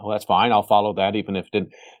 that's fine, I'll follow that even if it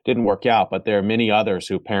didn't work out. But there are many others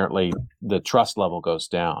who apparently the trust level goes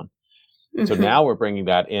down. So now we're bringing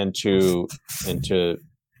that into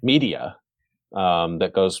media,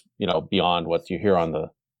 that goes, beyond what you hear on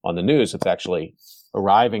the news. It's actually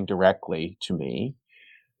arriving directly to me.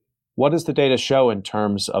 What does the data show in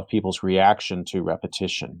terms of people's reaction to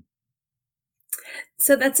repetition?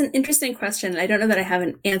 So that's an interesting question. I don't know that I have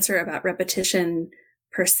an answer about repetition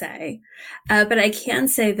per se, but I can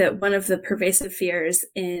say that one of the pervasive fears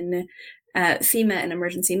in FEMA and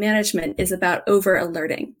emergency management is about over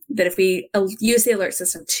alerting. That if we use the alert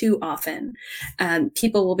system too often,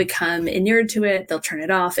 people will become inured to it. They'll turn it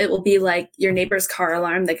off. It will be like your neighbor's car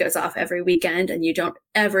alarm that goes off every weekend and you don't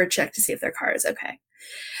ever check to see if their car is okay.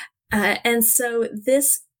 And so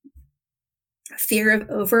this fear of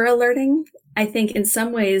over alerting, I think in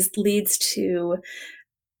some ways leads to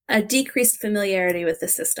a decreased familiarity with the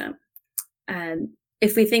system.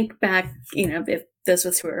 If we think back, if those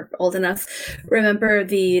of us who are old enough remember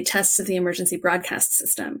the tests of the emergency broadcast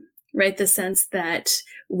system, right? The sense that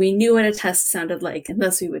we knew what a test sounded like, and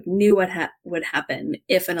thus we knew what would happen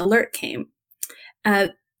if an alert came.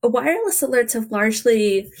 Wireless alerts have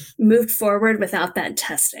largely moved forward without that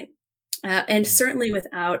testing, and certainly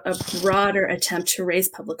without a broader attempt to raise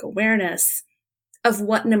public awareness of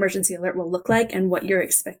what an emergency alert will look like and what you're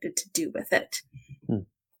expected to do with it.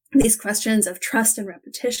 These questions of trust and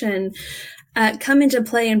repetition come into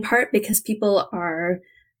play in part because people are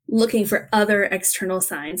looking for other external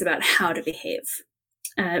signs about how to behave.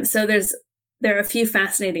 So there are a few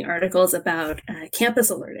fascinating articles about campus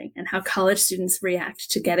alerting and how college students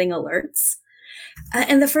react to getting alerts.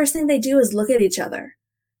 And the first thing they do is look at each other,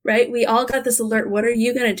 right? We all got this alert. What are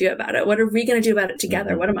you going to do about it? What are we going to do about it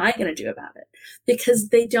together? What am I going to do about it? Because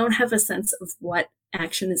they don't have a sense of what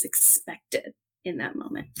action is expected in that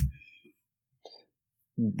moment.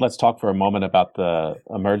 Let's talk for a moment about the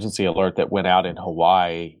emergency alert that went out in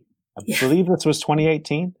Hawaii. I believe this was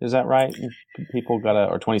 2018. Is that right? People got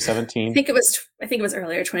or 2017? I think it was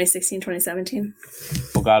earlier, 2016, 2017.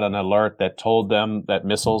 People got an alert that told them that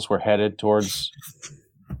missiles were headed towards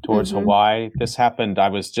Hawaii. This happened. I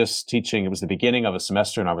was just teaching. It was the beginning of a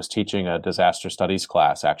semester, and I was teaching a disaster studies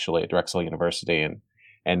class actually at Drexel University,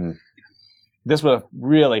 and this was a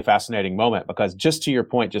really fascinating moment because just to your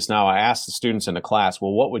point just now, I asked the students in the class,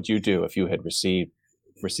 well, what would you do if you had received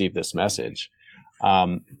this message?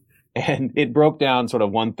 And it broke down sort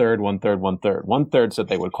of one third. One third said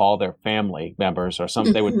they would call their family members or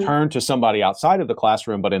something. They would turn to somebody outside of the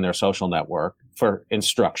classroom, but in their social network for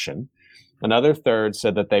instruction. Another third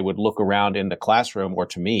said that they would look around in the classroom or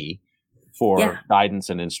to me for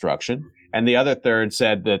guidance and instruction. And the other third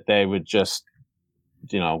said that they would just,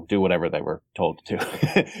 do whatever they were told to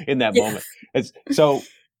in that moment. So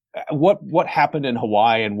what happened in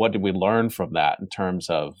Hawaii and what did we learn from that in terms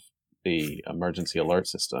of the emergency alert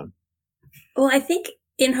system? Well, I think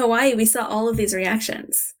in Hawaii, we saw all of these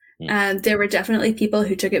reactions. There were definitely people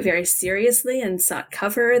who took it very seriously and sought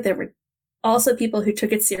cover. There were also people who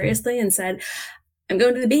took it seriously and said, I'm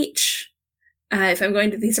going to the beach. If I'm going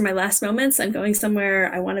to, these are my last moments, I'm going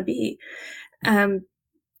somewhere I want to be.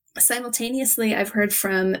 Simultaneously, I've heard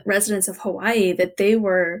from residents of Hawaii that they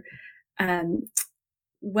were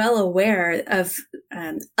well aware of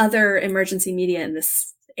other emergency media in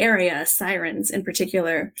this area, sirens in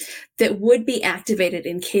particular, that would be activated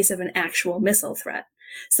in case of an actual missile threat.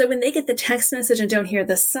 So when they get the text message and don't hear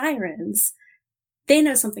the sirens, they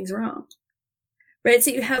know something's wrong, right?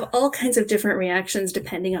 So you have all kinds of different reactions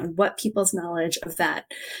depending on what people's knowledge of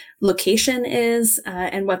that location is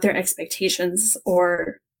and what their expectations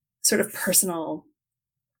or sort of personal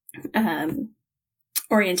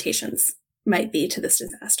orientations might be to this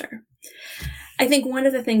disaster. I think one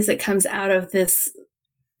of the things that comes out of this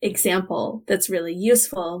example that's really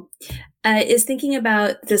useful is thinking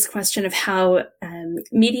about this question of how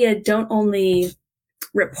media don't only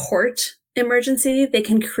report emergency, they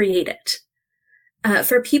can create it.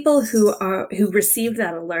 For people who received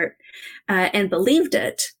that alert and believed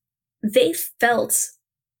it, they felt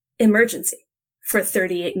emergency for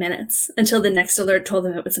 38 minutes until the next alert told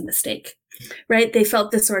them it was a mistake, right? They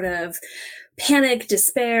felt this sort of panic,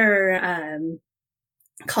 despair,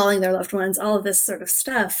 calling their loved ones, all of this sort of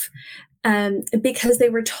stuff, because they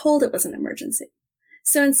were told it was an emergency.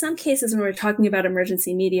 So in some cases, when we're talking about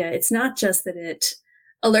emergency media, it's not just that it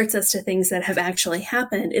alerts us to things that have actually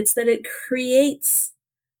happened, it's that it creates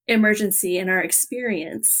emergency in our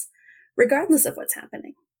experience, regardless of what's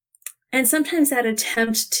happening. And sometimes that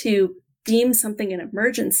attempt to deem something an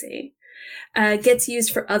emergency gets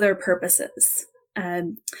used for other purposes.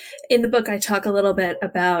 In the book, I talk a little bit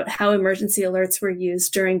about how emergency alerts were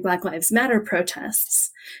used during Black Lives Matter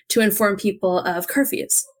protests to inform people of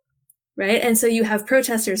curfews, right? And so you have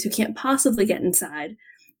protesters who can't possibly get inside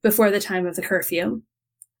before the time of the curfew.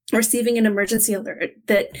 receiving an emergency alert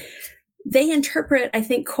that they interpret, I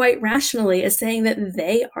think, quite rationally as saying that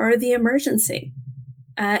they are the emergency.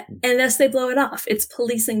 And thus they blow it off. It's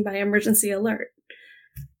policing by emergency alert.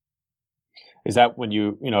 Is that when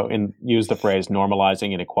you use the phrase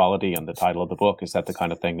normalizing inequality in the title of the book? Is that the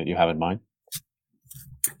kind of thing that you have in mind?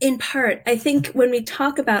 In part, I think when we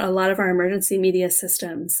talk about a lot of our emergency media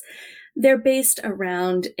systems, they're based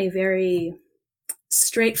around a very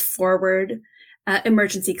straightforward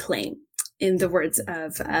emergency claim, in the words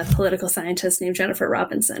of a political scientist named Jennifer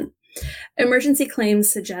Robinson. Emergency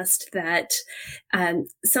claims suggest that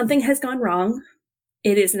something has gone wrong,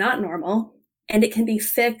 it is not normal, and it can be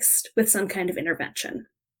fixed with some kind of intervention.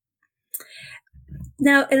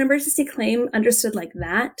 Now, an emergency claim understood like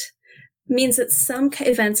that means that some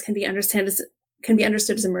events can be understood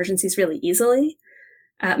as emergencies really easily.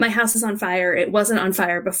 My house is on fire. It wasn't on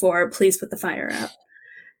fire before. Please put the fire out.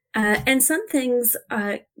 And some things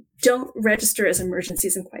don't register as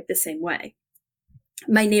emergencies in quite the same way.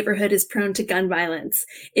 My neighborhood is prone to gun violence.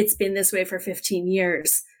 It's been this way for 15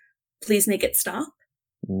 years. Please make it stop.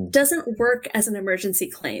 Doesn't work as an emergency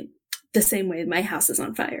claim the same way my house is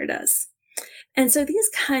on fire does. And so these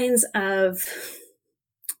kinds of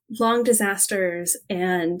long disasters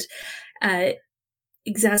and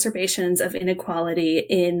exacerbations of inequality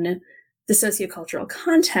in the sociocultural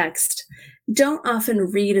context don't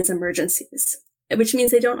often read as emergencies, which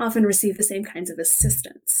means they don't often receive the same kinds of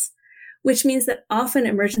assistance, which means that often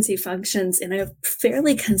emergency functions in a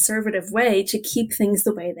fairly conservative way to keep things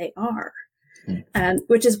the way they are.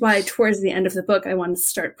 Which is why towards the end of the book, I wanted to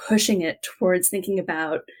start pushing it towards thinking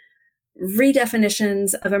about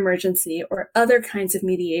redefinitions of emergency or other kinds of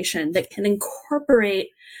mediation that can incorporate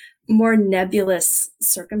more nebulous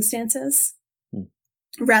circumstances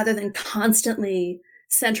rather than constantly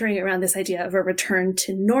centering around this idea of a return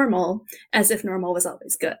to normal as if normal was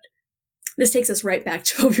always good. This takes us right back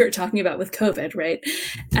to what we were talking about with COVID, right?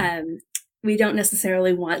 We don't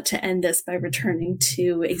necessarily want to end this by returning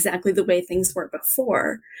to exactly the way things were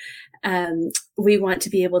before. We want to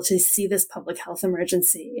be able to see this public health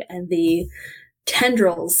emergency and the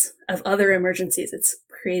tendrils of other emergencies it's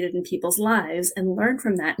created in people's lives and learn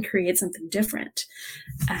from that and create something different.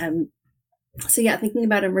 So yeah, thinking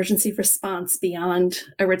about emergency response beyond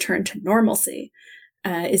a return to normalcy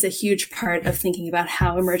is a huge part of thinking about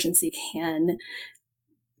how emergency can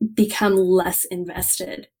become less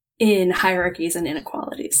invested in hierarchies and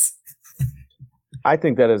inequalities. I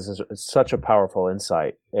think that is such a powerful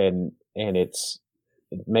insight, and it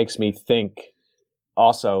makes me think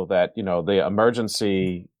also that the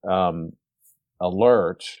emergency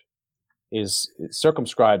alert is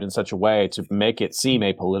circumscribed in such a way to make it seem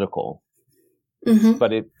apolitical. Mm-hmm.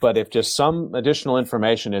 But if just some additional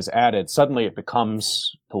information is added, suddenly it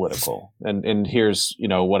becomes political. And here's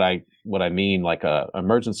what I mean, like a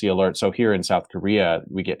emergency alert. So here in South Korea,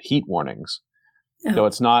 we get heat warnings. Oh. So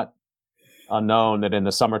it's not unknown that in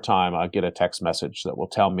the summertime, I get a text message that will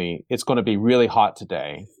tell me it's going to be really hot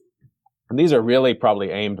today. And these are really probably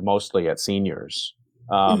aimed mostly at seniors.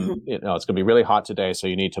 It's going to be really hot today, so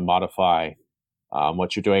you need to modify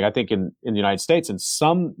what you're doing. I think in the United States, in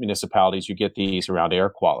some municipalities, you get these around air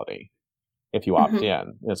quality. If you opt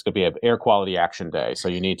in, it's going to be an air quality action day. So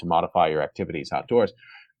you need to modify your activities outdoors.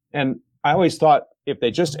 And I always thought if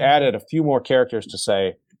they just added a few more characters to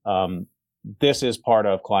say, this is part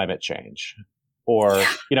of climate change, or,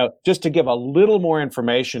 just to give a little more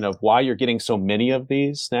information of why you're getting so many of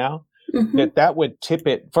these now, that would tip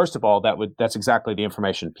it. First of all, that's exactly the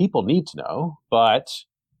information people need to know, but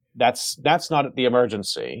that's not the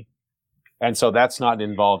emergency. And so that's not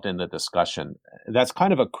involved in the discussion. That's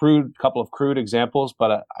kind of a couple of crude examples,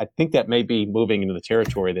 but I think that may be moving into the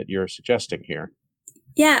territory that you're suggesting here.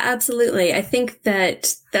 Yeah, absolutely. I think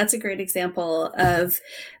that's a great example of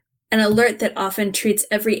an alert that often treats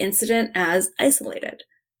every incident as isolated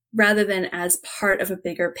rather than as part of a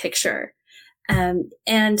bigger picture.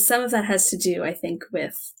 And some of that has to do, I think,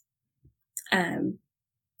 with an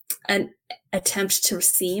attempt to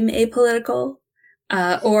seem apolitical,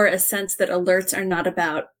 or a sense that alerts are not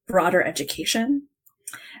about broader education.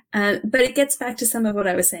 But it gets back to some of what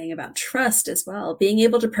I was saying about trust as well, being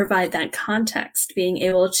able to provide that context, being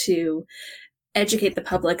able to educate the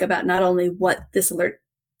public about not only what this alert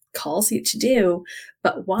calls you to do,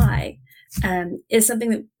 but why, is something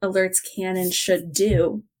that alerts can and should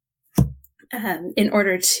do in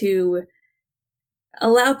order to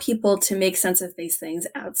allow people to make sense of these things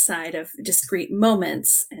outside of discrete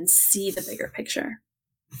moments and see the bigger picture.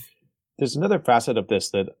 There's another facet of this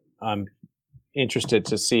that I'm interested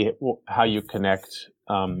to see how you connect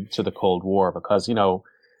to the Cold War, because,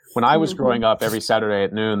 When I was Mhm. growing up, every Saturday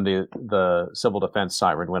at noon, the civil defense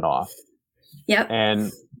siren went off, Yep.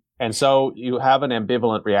 and so you have an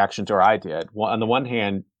ambivalent reaction to, or I did. On the one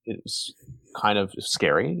hand, it's kind of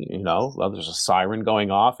scary, well, there's a siren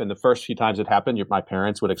going off, and the first few times it happened, my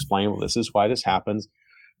parents would explain, well, this is why this happens.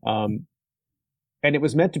 And it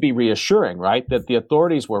was meant to be reassuring, right? That the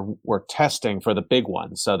authorities were testing for the big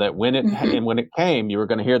one, so that when it came, you were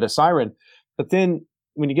going to hear the siren. But then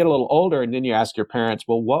when you get a little older, and then you ask your parents,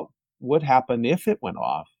 well, what would happen if it went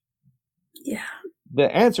off? Yeah.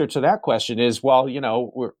 The answer to that question is, well,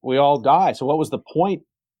 we all die. So what was the point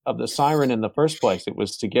of the siren in the first place? It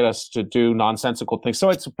was to get us to do nonsensical things. So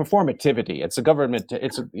it's a performativity. It's a government.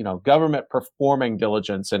 It's a government performing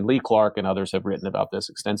diligence. And Lee Clark and others have written about this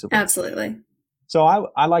extensively. Absolutely. So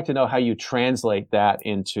I like to know how you translate that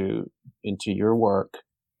into your work.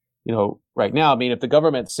 Right now, I mean, if the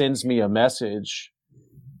government sends me a message,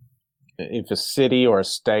 if a city or a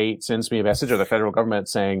state sends me a message, or the federal government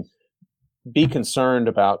saying, be concerned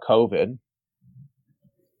about COVID,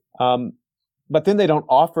 but then they don't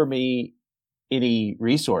offer me any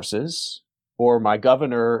resources, or my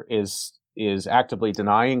governor is actively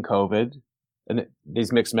denying COVID, and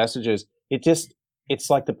these mixed messages, it's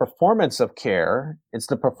like the performance of care, it's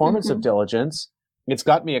the performance of diligence. It's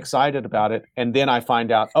got me excited about it, and then I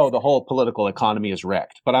find out, oh, the whole political economy is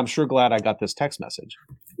wrecked. But I'm sure glad I got this text message.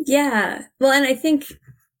 Yeah. Well, and I think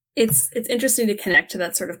it's interesting to connect to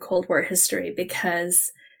that sort of Cold War history,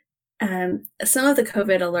 because some of the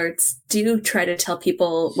COVID alerts do try to tell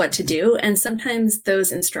people what to do, and sometimes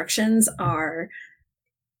those instructions are,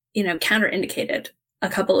 counterindicated a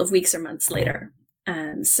couple of weeks or months later.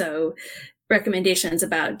 So recommendations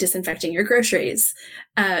about disinfecting your groceries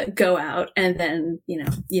go out, and then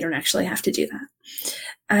you don't actually have to do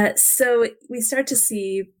that. So we start to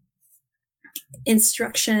see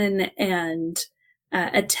instruction and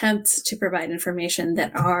attempts to provide information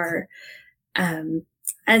that are,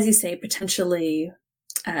 as you say, potentially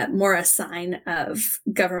more a sign of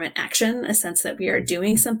government action, a sense that we are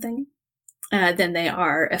doing something, than they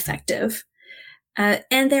are effective.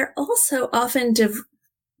 And they're also often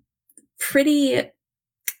pretty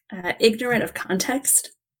ignorant of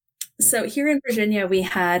context. So here in Virginia, we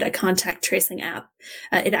had a contact tracing app.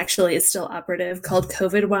 It actually is still operative, called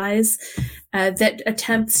COVIDWise, that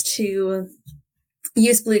attempts to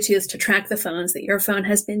use Bluetooth to track the phones that your phone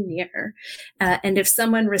has been near. And if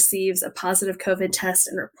someone receives a positive COVID test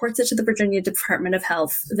and reports it to the Virginia Department of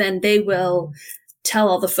Health, then they will tell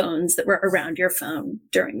all the phones that were around your phone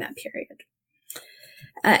during that period.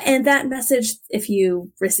 And that message, if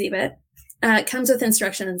you receive it, comes with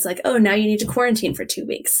instructions like, oh, now you need to quarantine for 2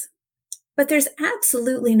 weeks. But there's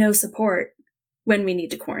absolutely no support when we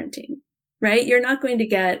need to quarantine, right? You're not going to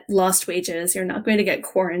get lost wages. You're not going to get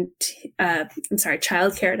childcare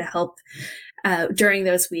to help during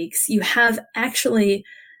those weeks. You have actually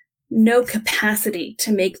no capacity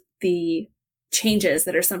to make the changes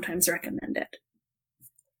that are sometimes recommended.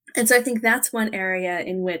 And so I think that's one area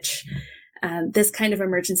in which this kind of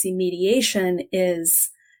emergency mediation is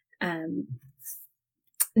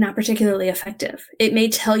not particularly effective. It may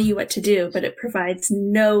tell you what to do, but it provides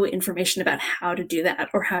no information about how to do that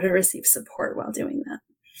or how to receive support while doing that.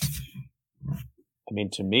 I mean,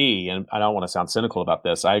 to me, and I don't want to sound cynical about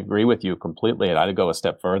this, I agree with you completely. And I'd go a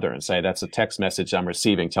step further and say that's a text message I'm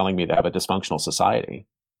receiving telling me to have a dysfunctional society.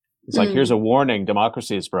 It's like, here's a warning,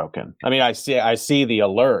 democracy is broken. I mean, I see the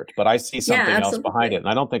alert, but I see something else behind it. And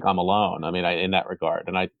I don't think I'm alone. I mean, in that regard.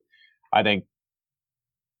 And I think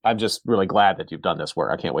I'm just really glad that you've done this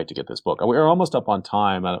work. I can't wait to get this book. We're almost up on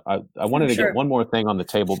time. I wanted to get one more thing on the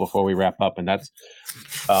table before we wrap up, and that's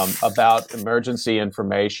about emergency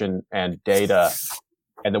information and data,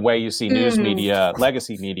 and the way you see news media,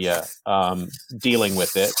 legacy media, dealing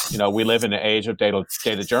with it. We live in an age of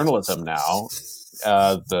data journalism now.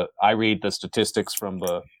 I read the statistics from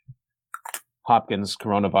the Hopkins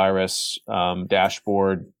coronavirus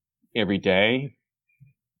dashboard every day.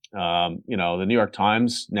 The New York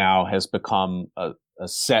Times now has become a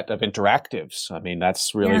set of interactives. I mean,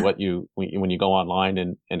 that's really what when you go online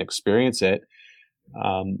and experience it.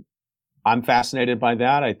 I'm fascinated by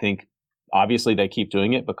that. I think obviously they keep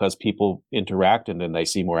doing it because people interact and then they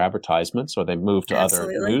see more advertisements or they move to other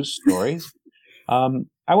news stories.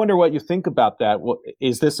 I wonder what you think about that.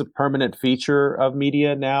 Is this a permanent feature of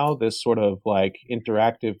media now, this sort of like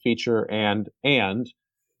interactive feature and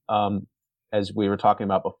as we were talking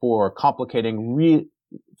about before,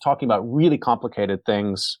 talking about really complicated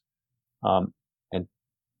things, and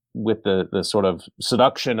with the sort of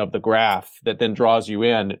seduction of the graph that then draws you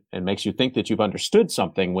in and makes you think that you've understood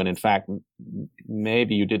something when in fact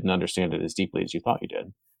maybe you didn't understand it as deeply as you thought you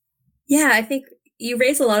did. Yeah, I think you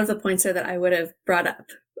raise a lot of the points there that I would have brought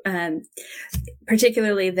up. Um,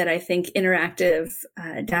 Particularly that I think interactive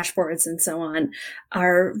dashboards and so on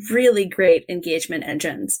are really great engagement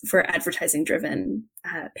engines for advertising driven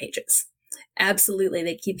pages. Absolutely,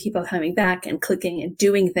 they keep people coming back and clicking and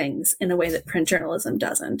doing things in a way that print journalism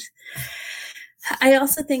doesn't. I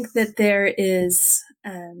also think that there is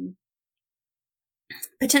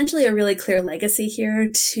potentially a really clear legacy here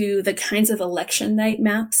to the kinds of election night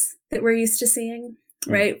maps that we're used to seeing,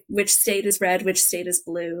 right? Which state is red, which state is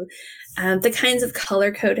blue. The kinds of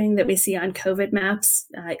color coding that we see on COVID maps,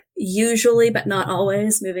 usually, but not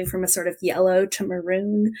always, moving from a sort of yellow to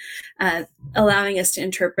maroon, allowing us to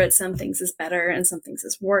interpret some things as better and some things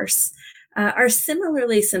as worse, are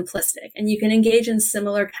similarly simplistic. And you can engage in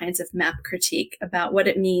similar kinds of map critique about what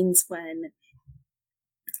it means when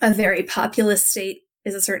a very populous state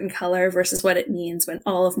is a certain color versus what it means when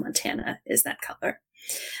all of Montana is that color.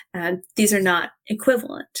 These are not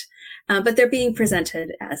equivalent, but they're being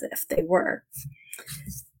presented as if they were.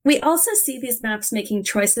 We also see these maps making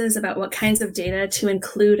choices about what kinds of data to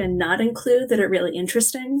include and not include that are really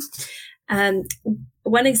interesting.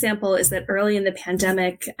 One example is that early in the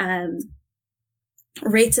pandemic,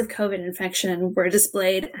 rates of COVID infection were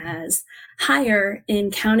displayed as higher in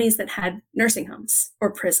counties that had nursing homes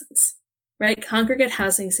or prisons, right? Congregate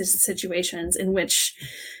housing situations in which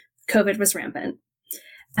COVID was rampant.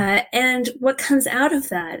 And what comes out of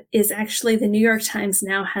that is actually the New York Times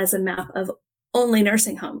now has a map of only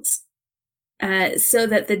nursing homes, so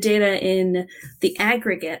that the data in the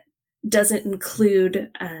aggregate doesn't include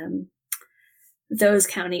those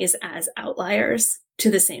counties as outliers to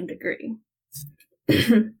the same degree.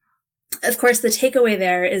 Of course, the takeaway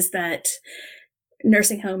there is that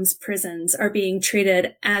nursing homes, prisons are being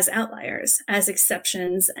treated as outliers, as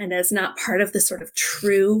exceptions, and as not part of the sort of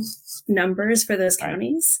true numbers for those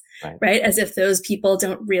counties, right? As if those people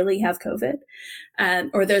don't really have COVID,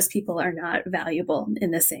 or those people are not valuable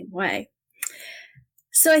in the same way.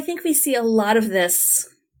 So I think we see a lot of this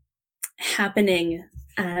happening,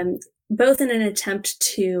 both in an attempt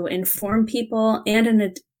to inform people and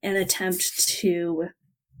in an attempt to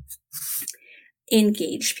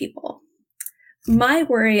engage people. My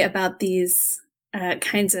worry about these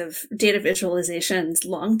kinds of data visualizations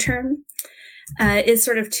long term is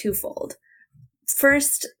sort of twofold.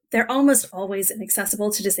 First, they're almost always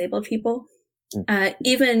inaccessible to disabled people.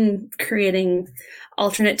 Even creating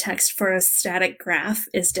alternate text for a static graph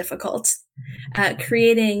is difficult.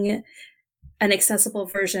 Creating an accessible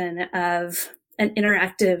version of an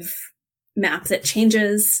interactive map that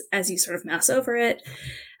changes as you sort of mouse over it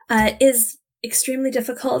is extremely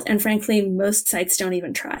difficult, and frankly, most sites don't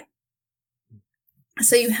even try.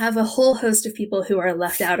 So you have a whole host of people who are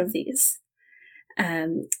left out of these,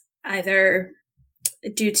 either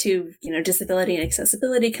due to disability and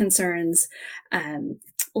accessibility concerns,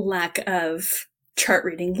 lack of chart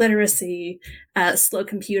reading literacy, slow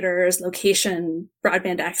computers, location,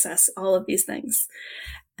 broadband access, all of these things.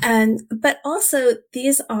 But also,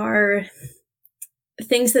 these are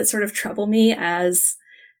things that sort of trouble me, as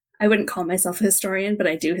I wouldn't call myself a historian, but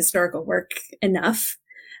I do historical work enough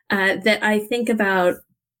that I think about,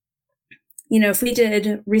 if we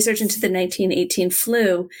did research into the 1918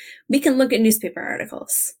 flu, we can look at newspaper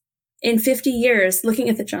articles. In 50 years, looking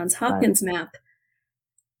at the Johns Hopkins map,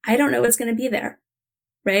 I don't know what's going to be there,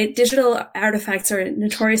 right? Digital artifacts are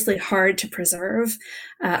notoriously hard to preserve,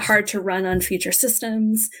 hard to run on future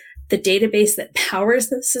systems. The database that powers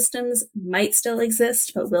those systems might still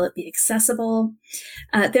exist, but will it be accessible?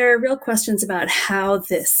 There are real questions about how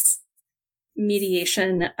this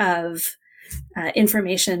mediation of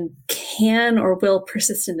information can or will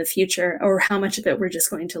persist in the future, or how much of it we're just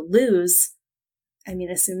going to lose,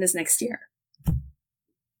 as soon as next year.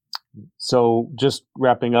 So just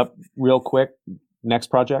wrapping up real quick, next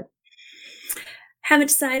project? Haven't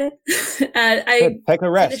decided. Take a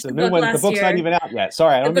rest. The book's not even out yet.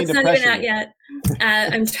 Sorry, I don't mean to pressure you. The book's not even out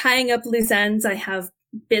yet. I'm tying up loose ends. I have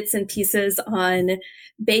bits and pieces on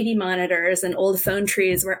baby monitors and old phone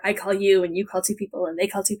trees where I call you and you call two people and they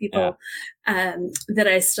call two people, that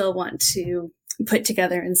I still want to put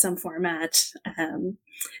together in some format.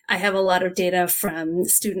 I have a lot of data from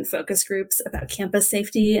student focus groups about campus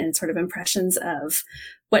safety and sort of impressions of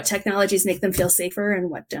what technologies make them feel safer and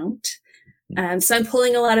what don't. So I'm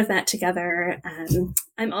pulling a lot of that together.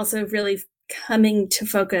 I'm also really coming to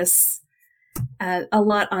focus a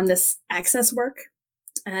lot on this access work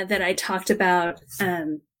that I talked about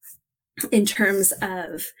in terms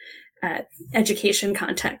of education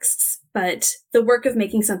contexts, but the work of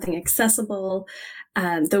making something accessible,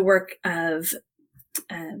 the work of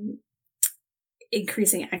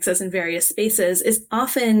increasing access in various spaces is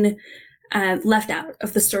often left out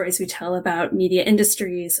of the stories we tell about media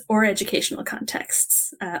industries or educational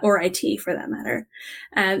contexts, or IT for that matter.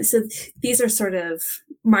 So these are sort of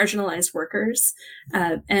marginalized workers,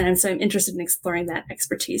 and so I'm interested in exploring that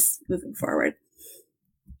expertise moving forward.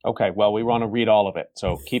 Okay, well, we want to read all of it,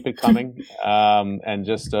 so keep it coming. And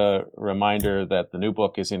just a reminder that the new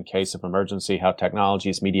book is In Case of Emergency, How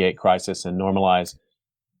Technologies Mediate Crisis and Normalize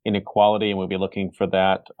Inequality, and we'll be looking for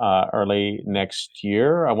that early next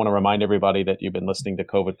year. I want to remind everybody that you've been listening to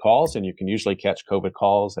COVID Calls, and you can usually catch COVID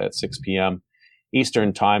Calls at 6 p.m.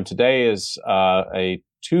 Eastern Time. Today is a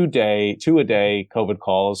two-a-day COVID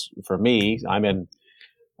Calls for me. I'm in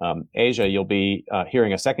Asia. You'll be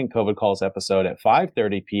hearing a second COVID Calls episode at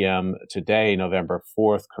 5:30 p.m. today, November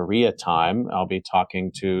 4th, Korea time. I'll be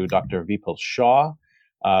talking to Dr. Vipul Shah,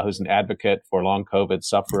 who's an advocate for long COVID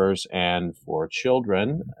sufferers and for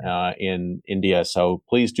children in India. So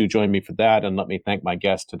please do join me for that. And let me thank my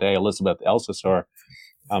guest today, Elizabeth Elsasser,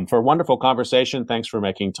 for a wonderful conversation. Thanks for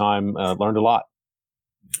making time. Learned a lot.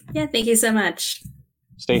 Yeah, thank you so much.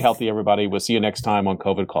 Stay healthy, everybody. We'll see you next time on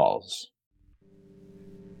COVID Calls.